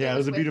 Yeah, it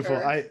was a with beautiful.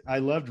 her. I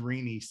loved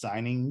Renee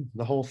signing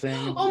the whole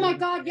thing. Oh my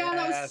God, yeah,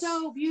 that was Yes.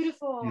 so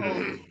beautiful.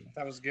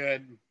 That was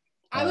good.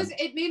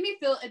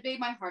 It made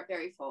my heart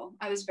very full.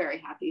 I was very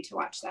happy to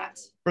watch that.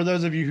 For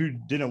those of you who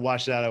didn't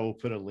watch that, I will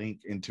put a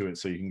link into it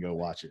so you can go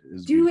watch it.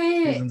 It's Do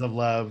beautiful. it. Seasons of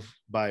Love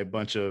by a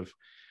bunch of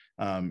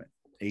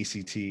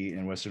ACT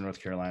and Western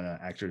North Carolina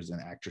actors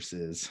and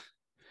actresses.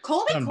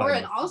 Colby Done by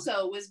Corin North.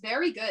 also was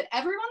very good.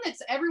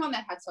 Everyone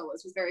that had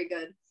solos was very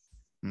good.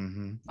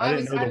 Mm-hmm. I I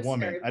didn't was- know I the was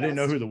woman. very I didn't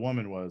know who impressed. the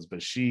woman was,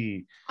 but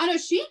she I know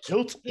she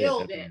killed it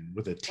killed at the it. end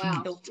with a T.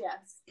 Wow. Kilt.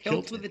 Yes.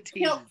 Kilt with a T.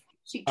 Kilt.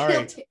 She All killed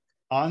right. it.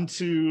 On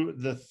to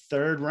the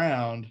third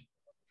round.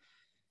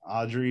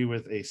 Audrey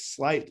with a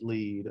slight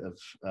lead of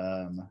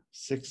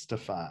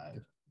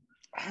 6-5.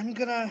 I'm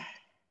gonna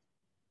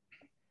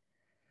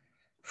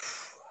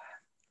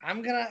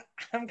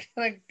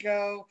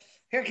go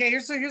here. Okay,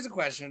 here's a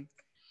question.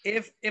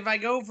 If I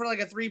go for like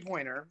a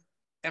 3-pointer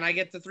and I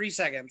get the 3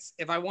 seconds,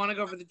 if I want to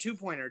go for the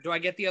 2-pointer, do I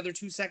get the other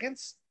 2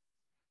 seconds?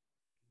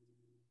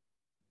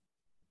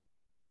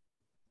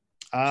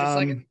 Just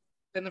like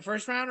in the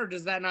first round, or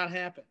does that not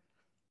happen?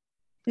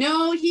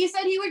 No, he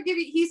said he would give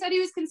you. He said he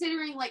was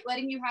considering like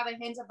letting you have a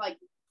hint of like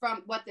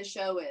from what the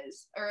show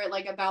is or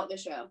like about the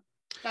show.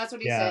 That's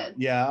what he said.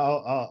 Yeah,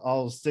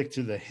 I'll stick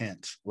to the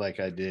hint like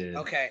I did.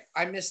 Okay,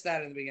 I missed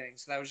that in the beginning,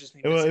 so that was just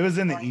me. It was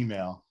in the missing.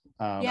 email.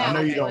 Yeah, I know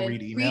you okay. don't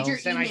read Read emails. your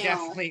Then I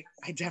email.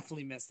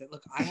 definitely missed it.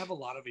 Look, I have a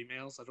lot of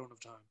emails. I don't have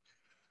time.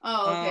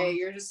 Oh, okay. Um,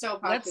 You're just so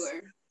let's-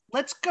 popular.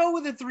 Let's go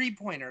with a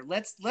 3-pointer.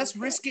 Let's Okay.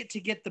 risk it to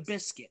get the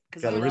biscuit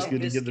because Gotta I risk love it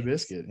to get the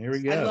biscuits. biscuit. Here we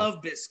go. I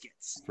love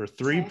biscuits. For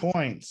 3 Okay.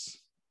 points.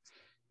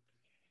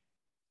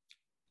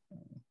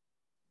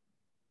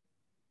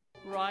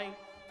 Right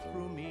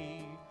through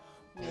me,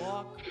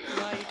 walk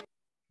right.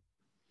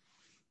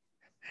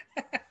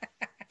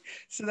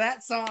 So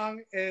that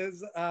song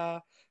is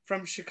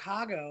from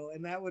Chicago,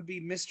 and that would be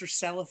Mr.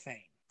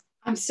 Cellophane.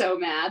 I'm so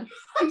mad.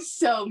 I'm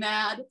so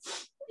mad.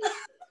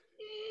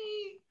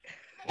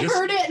 I Just-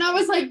 heard it and I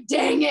was like,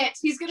 dang it.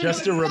 He's gonna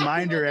Just know a exactly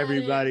reminder, what that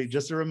everybody. is.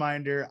 Just a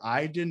reminder.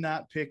 I did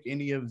not pick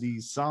any of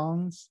these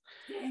songs.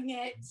 Dang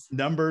it.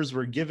 Numbers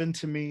were given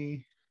to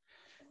me,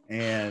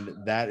 and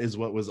that is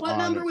what was What on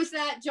number was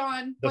that,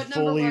 John? the What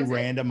number fully was it?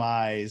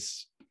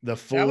 randomized. The That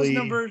was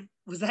fully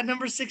was that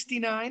number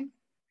 69?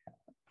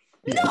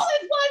 No,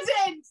 it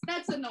wasn't.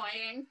 That's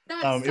annoying.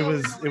 That's it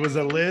was a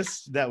annoying.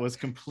 list that was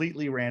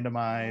completely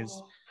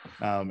randomized,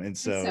 and I'm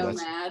so so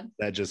mad.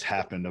 that just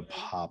happened to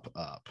pop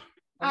up.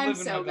 I'm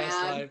living so my best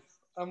mad. life.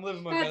 I'm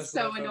living my That's best so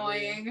life. over here.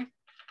 annoying.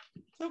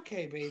 It's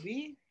okay,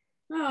 baby.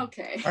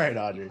 Okay. All right,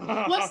 Audrey.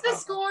 What's the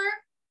score?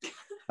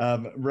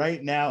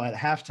 Right now at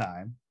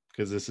halftime,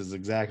 because this is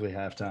exactly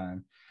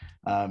halftime,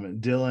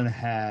 Dylan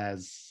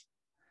has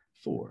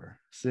 4,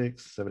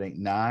 6, 7, 8,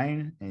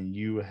 9, and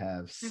you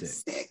have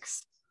 6.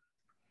 6.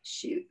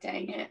 Shoot,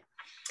 dang it.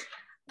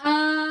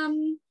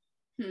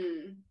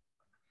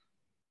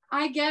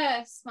 I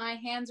guess my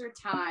hands are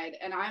tied,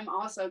 and I'm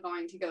also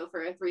going to go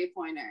for a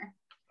 3-pointer.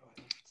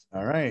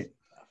 All right,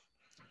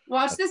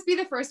 Watch this be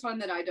the first one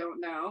that I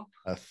don't know.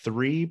 a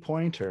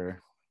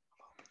 3-pointer.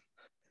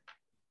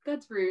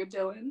 That's rude,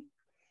 Dylan.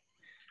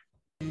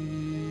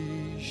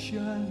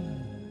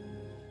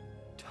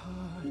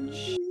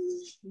 Touch.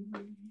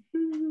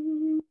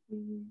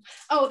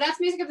 Oh, that's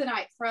Music of the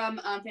Night from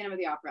Phantom of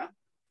the Opera.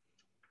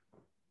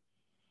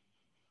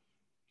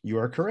 You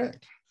are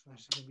correct. So I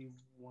should be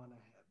 1 ahead.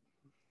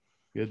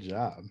 Good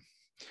job.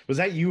 Was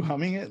that you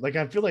humming it? Like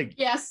I feel like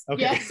Yes.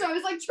 Okay. Yes. So I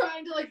was like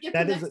trying to like get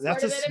that the is next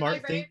that's part a of it in my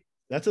smart brain. thing.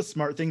 That's a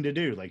smart thing to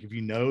do. Like if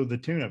you know the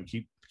tune up,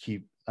 keep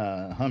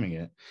humming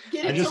it.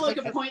 Get I it just- to like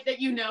a point that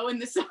you know in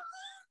the song.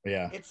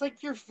 Yeah. It's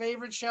like your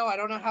favorite show. I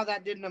don't know how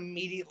that didn't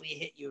immediately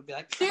hit you. It'd be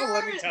like, There oh,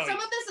 let are me tell some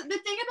you. of this. The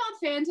thing about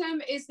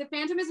Phantom is the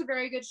Phantom is a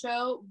very good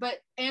show, but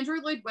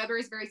Andrew Lloyd Webber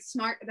is very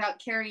smart about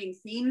carrying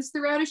themes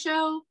throughout a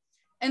show,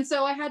 and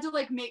so I had to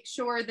like make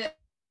sure that.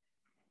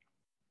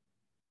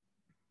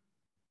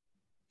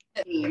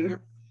 You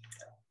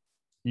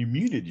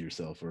muted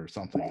yourself or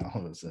something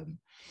all of a sudden.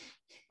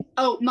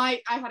 Oh,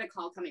 I had a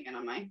call coming in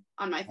on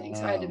my thing,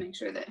 so I had to Oh. make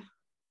sure that.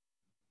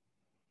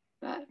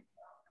 But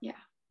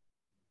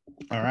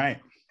All right.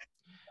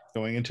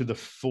 Going into the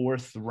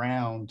 4th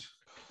round.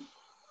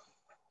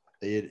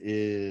 It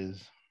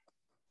is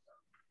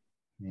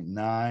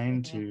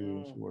 9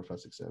 to 4, 5,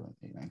 6, 7,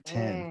 8, 9,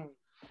 10.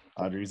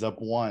 Audrey's up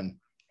 1.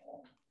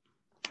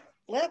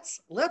 Let's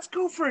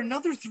go for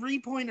another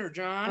 3-pointer,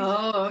 John.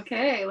 oh,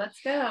 okay, let's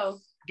go.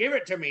 Give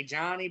it to me,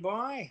 Johnny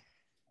boy.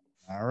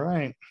 All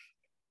right.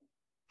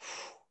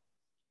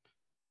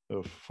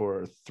 So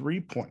for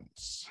 3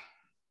 points.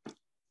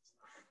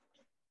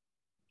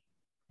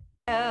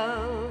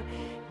 Well,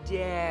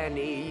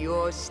 Danny,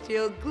 you're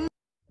still good.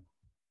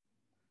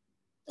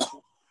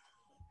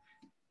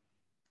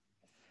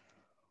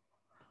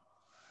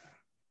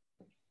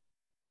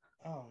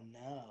 Oh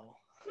no.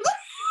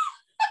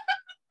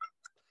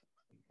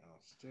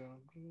 Still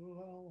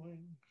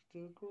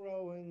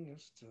growing, you're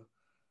still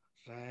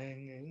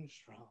singing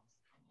strong.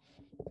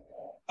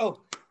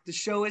 Oh, the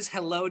show is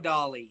Hello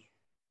Dolly.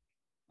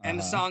 And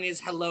the song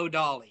is Hello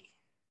Dolly.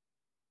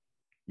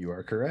 You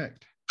are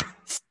correct.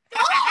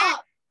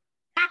 Stop!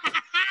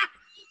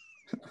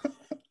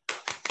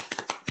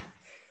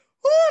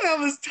 Oh, that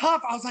was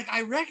tough. I was like,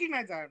 I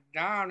recognize that.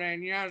 Down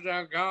and yes,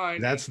 I'm going.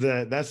 That's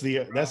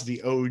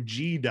the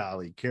OG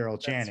Dolly, Carol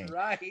Channing. That's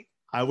right.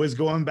 I was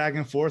going back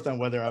and forth on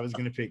whether I was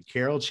going to pick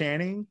Carol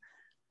Channing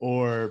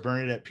or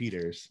Bernadette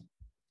Peters.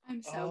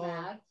 I'm so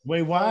mad.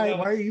 Wait, why?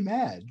 Why are you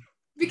mad?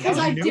 Because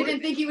Oh, I you knew didn't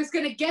it? think he was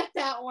going to get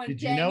that one.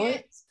 Did you Dang know it.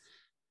 it?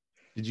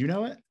 Did you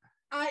know it?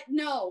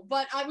 No,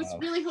 but I was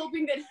really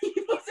hoping that he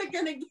wasn't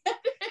going to get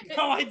it.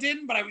 No, I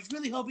didn't, but I was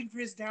really hoping for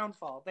his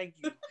downfall. Thank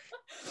you.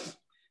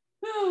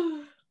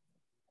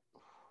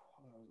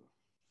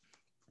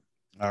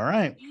 All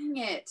right. Dang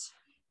it.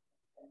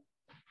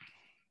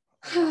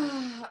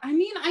 I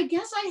mean, I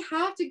guess I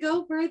have to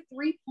go for a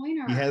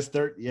 3-pointer. He has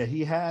 30. Yeah,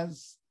 he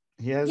has.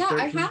 Yeah, I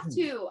 13 have points.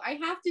 to. I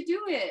have to do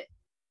it.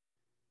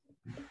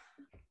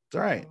 It's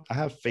all right. I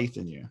have faith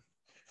in you.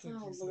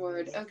 Oh,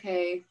 Lord.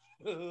 Okay.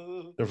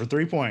 So for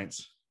 3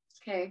 points.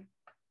 Okay.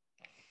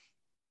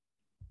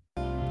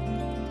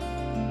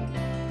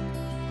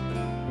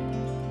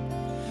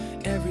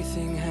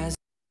 Everything has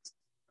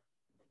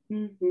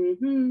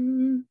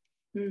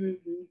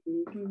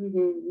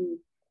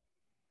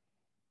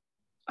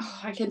Oh,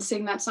 I can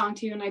sing that song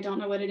to you and I don't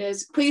know what it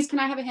is. Please, can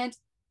I have a hint?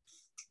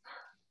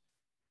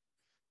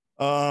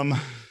 Oh,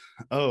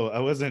 I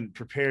wasn't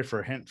prepared for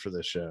a hint for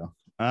this show.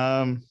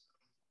 1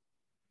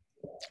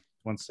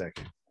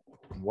 second.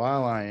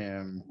 While I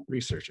am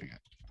researching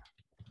it.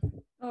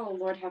 Oh,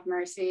 Lord have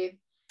mercy.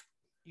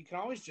 You can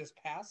always just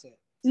pass it.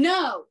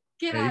 No,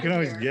 get Yeah, out you can of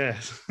always here.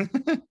 guess.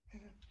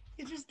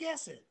 You just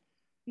guess it.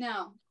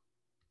 No.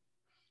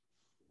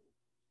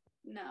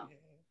 No.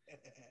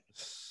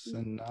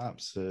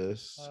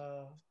 Synopsis.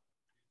 All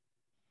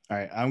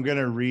right, I'm going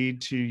to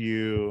read to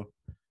you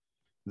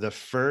the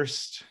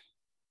first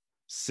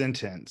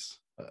sentence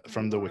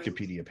from the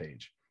Wikipedia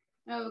page.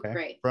 Oh, Okay?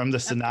 great. From the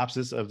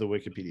synopsis of the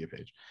Wikipedia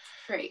page.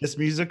 Great. This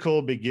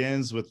musical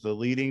begins with the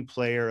leading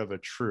player of a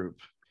troupe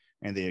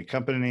and the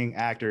accompanying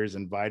actors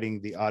inviting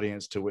the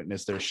audience to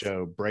witness their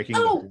show, breaking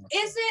Oh,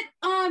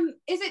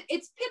 the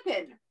it's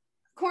Pippin,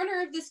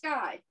 Corner of the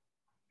Sky.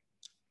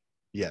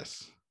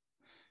 Yes.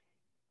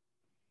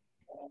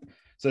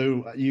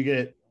 So you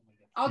get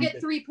I'll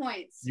get 3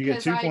 points. you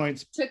get 2 because I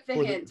points took the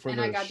for hint for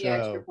and I got the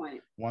extra show,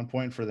 point. 1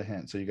 point for the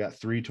hint. So you got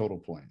 3 total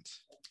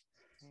points.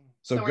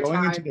 So So we're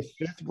going into tied.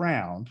 the 5th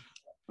round,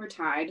 We're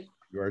tied.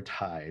 you are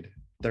tied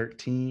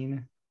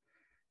 13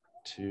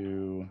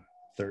 to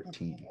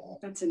 13.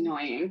 That's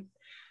annoying.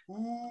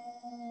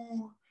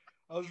 Ooh,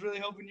 I was really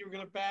hoping you were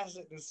going to pass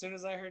it. As soon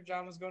as I heard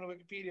John was going to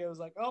Wikipedia, I was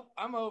like, oh,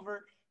 I'm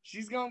over.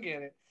 She's going to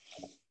get it.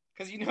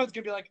 Because you know it's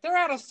going to be like, they're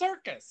at a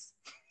circus.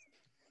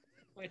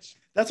 Which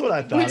That's what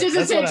I thought. Which is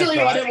That's what I essentially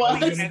what it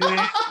thought was. gonna do.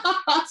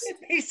 it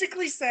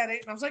basically said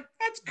it. And I was like,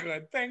 that's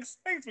good. Thanks,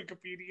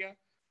 Wikipedia.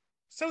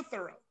 So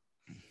thorough.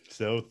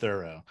 So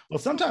thorough. Well,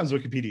 sometimes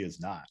Wikipedia is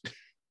not.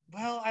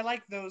 Well, I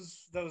like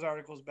those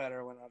articles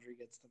better when Audrey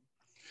gets them.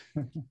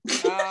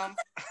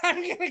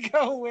 I'm gonna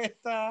go with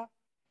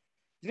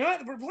you know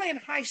what? We're playing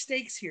high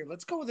stakes here.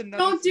 Let's go with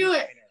another. Don't do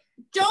it.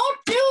 Don't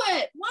do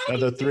it. Why do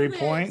Another you do 3 this?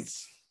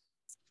 points.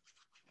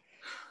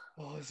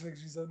 Oh, this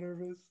makes me so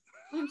nervous.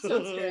 I'm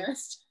so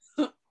stressed.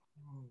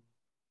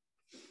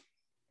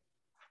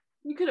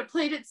 You could have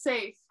played it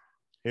safe.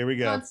 Here we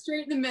go. Gone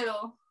straight in the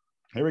middle.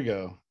 Here we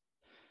go.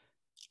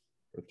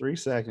 For 3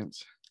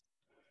 seconds.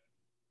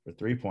 For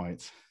 3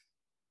 points.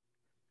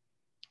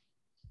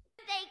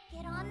 They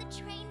get on the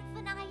train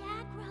for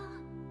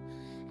Niagara.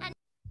 And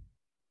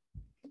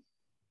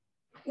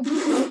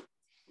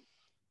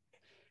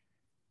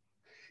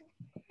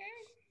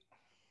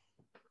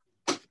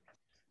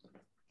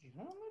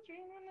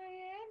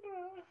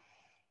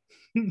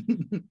Oh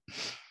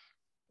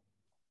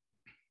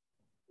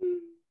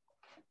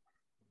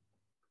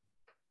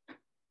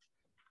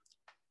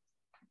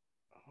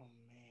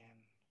man,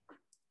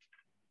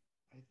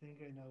 I think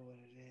I know what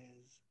it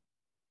is,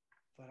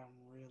 but I'm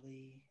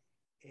really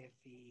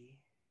iffy.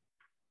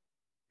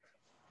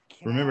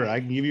 Remember,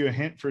 I can give you a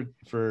hint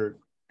for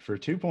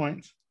 2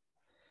 points,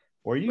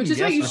 or you Which can is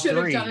what guess you for should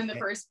have 3, done in the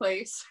first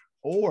place.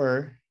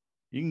 or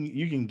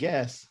you can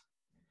guess,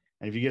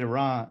 and if you get it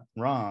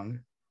wrong,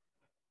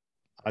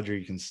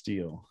 Audrey can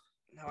steal.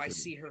 No, I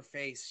see her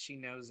face. She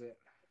knows it.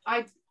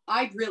 I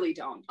really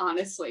don't,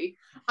 honestly.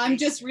 I'm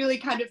just really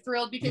kind of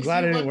thrilled because I'm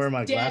glad I you didn't look wear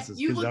my dead.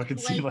 glasses You because y'all look can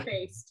see my.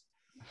 blank-faced.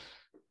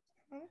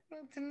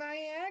 To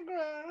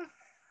Niagara.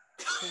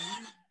 How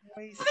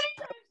many times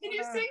can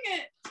you sing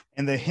it?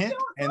 And the hint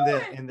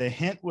and the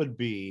hint would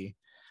be,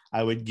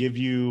 I would give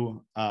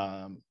you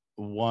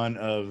one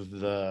of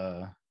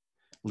the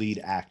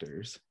lead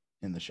actors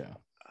in the show.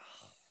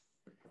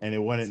 And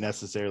it wouldn't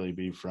necessarily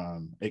be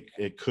from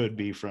it could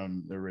be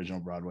from the original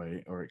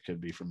Broadway, or it could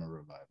be from a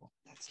revival.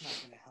 That's not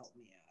going to help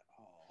me at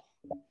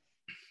all.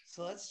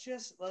 So let's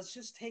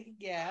just take a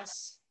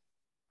guess.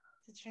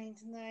 The Train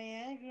to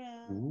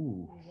Niagara.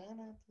 Ooh.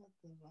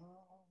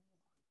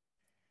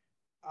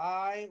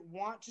 I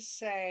want to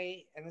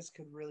say, and this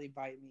could really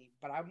bite me,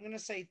 but I'm going to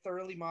say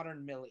Thoroughly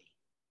Modern Millie.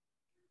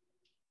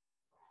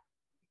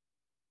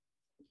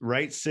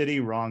 Right city,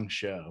 wrong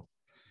show.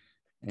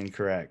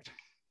 Incorrect.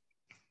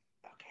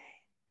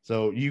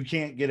 So you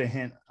can't get a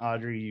hint,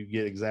 Audrey. You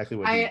get exactly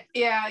what.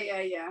 Yeah.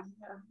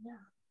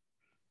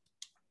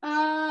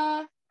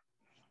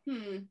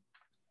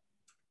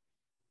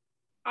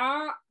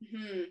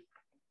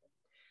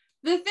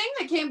 The thing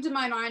that came to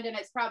my mind, and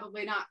it's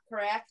probably not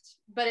correct,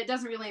 but it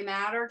doesn't really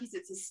matter because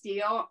it's a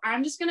steal.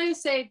 I'm just gonna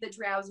say The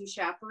Drowsy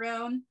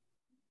Chaperone.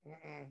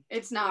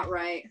 It's not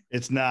right.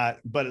 It's not.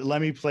 But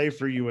let me play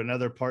for you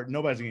another part.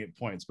 Nobody's gonna get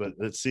points, but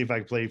let's see if I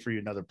can play for you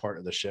another part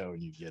of the show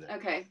and you get it.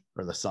 Okay.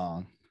 Or the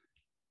song.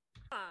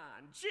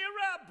 Cheer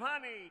up,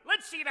 honey.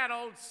 Let's see that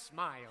old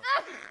smile.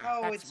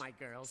 Oh, That's it's my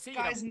girl. See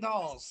Guys and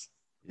Dolls.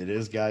 It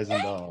is Guys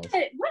and Dolls.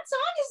 What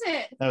song is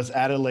it? That was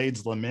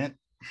Adelaide's Lament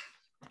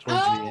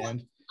towards the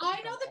end. I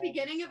know the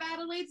beginning of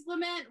Adelaide's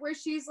Lament where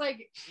she's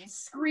like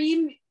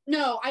scream.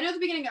 No, I know the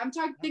beginning. I'm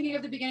thinking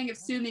of the beginning of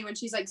Sumi when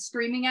she's like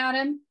screaming at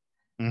him.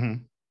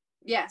 Mm-hmm.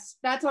 Yes,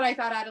 that's what I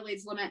thought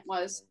Adelaide's Lament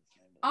was.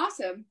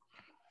 Awesome.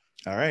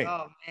 All right.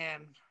 Oh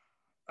man.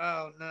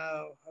 Oh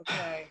no.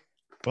 Okay.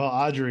 Well,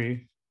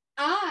 Audrey,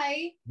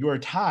 you are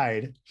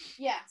tied.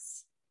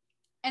 Yes.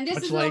 And this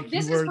Much is like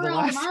this you is were for the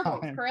all the last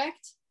marbles, time.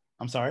 correct?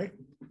 I'm sorry.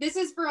 This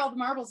is for all the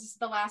marbles. This is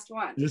the last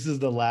one. This is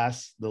the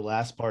last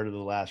part of the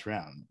last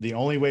round. The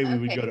only way we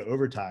would Okay. go to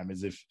overtime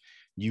is if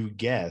you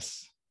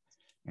guess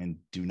and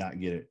do not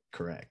get it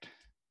correct.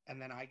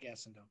 And then I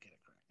guess and don't get it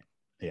correct.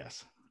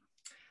 Yes.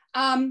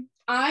 I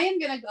am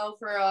gonna go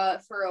for a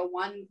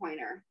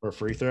 1-pointer. For a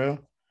free throw.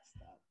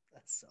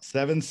 That's so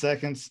 7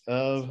 seconds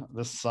of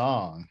the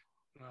song.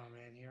 Oh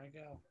man, here I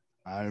go.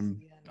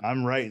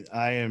 I'm right.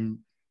 I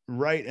am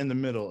right in the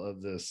middle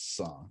of this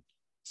song.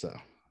 So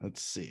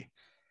let's see.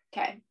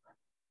 Okay.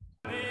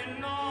 Tonight.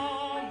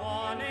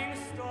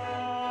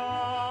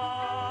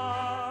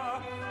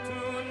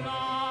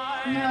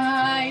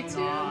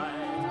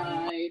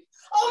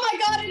 Oh my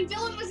god, and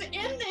Dylan was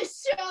in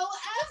this show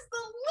as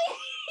the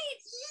lead.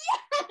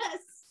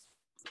 Yes.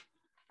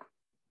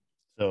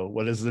 So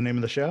what is the name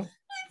of the show?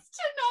 It's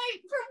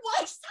Tonight from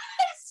West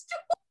Side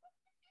Story.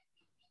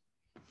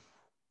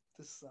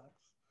 This sucks.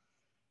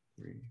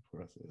 3,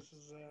 4, 6. This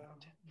is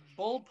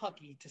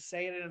bullpucky, to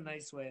say it in a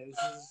nice way. This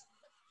is,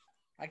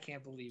 I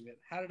can't believe it.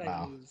 How did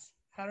I lose?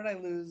 How did I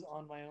lose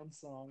on my own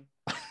song?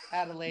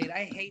 Adelaide.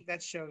 I hate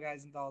that show,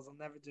 Guys and Dolls. I'll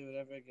never do it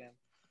ever again.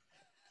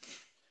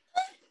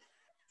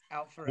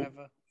 Out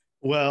forever.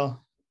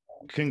 Well,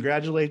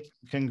 congratulate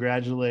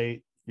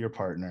your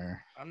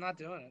partner. I'm not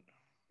doing it.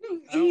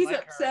 He's like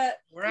her. upset.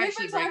 We're We've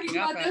actually been talking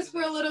breaking up about this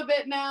after for a little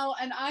bit now,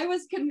 and I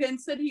was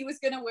convinced that he was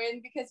going to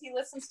win because he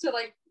listens to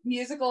like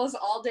musicals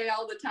all day,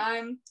 all the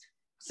time.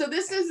 So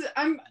this is,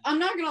 I'm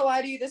not going to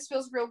lie to you, this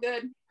feels real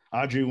good.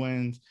 Audrey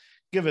wins.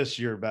 Give us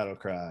your battle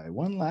cry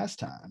one last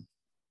time.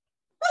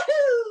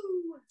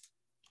 Woohoo!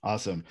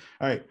 Awesome.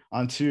 All right,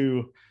 on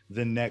to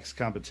the next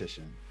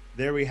competition.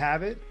 There we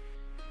have it.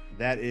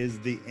 That is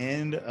the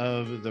end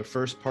of the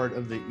first part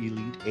of the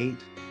Elite 8,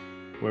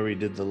 where we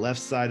did the left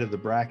side of the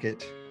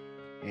bracket.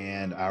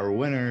 And our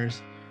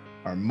winners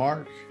are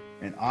Mark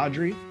and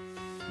Audrey.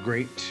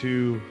 Great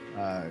 2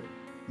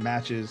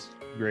 matches,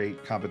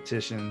 great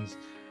competitions.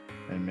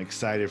 I'm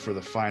excited for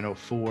the final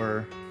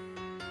 4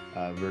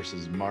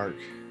 versus Mark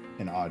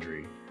and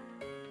Audrey.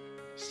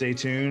 Stay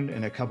tuned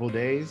in a couple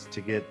days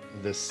to get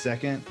the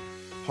second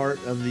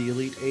part of the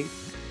Elite 8,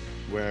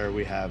 where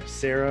we have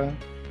Sarah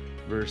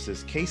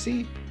versus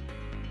Casey,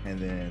 and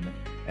then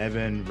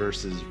Evan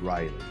versus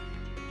Riley.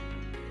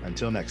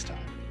 Until next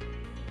time.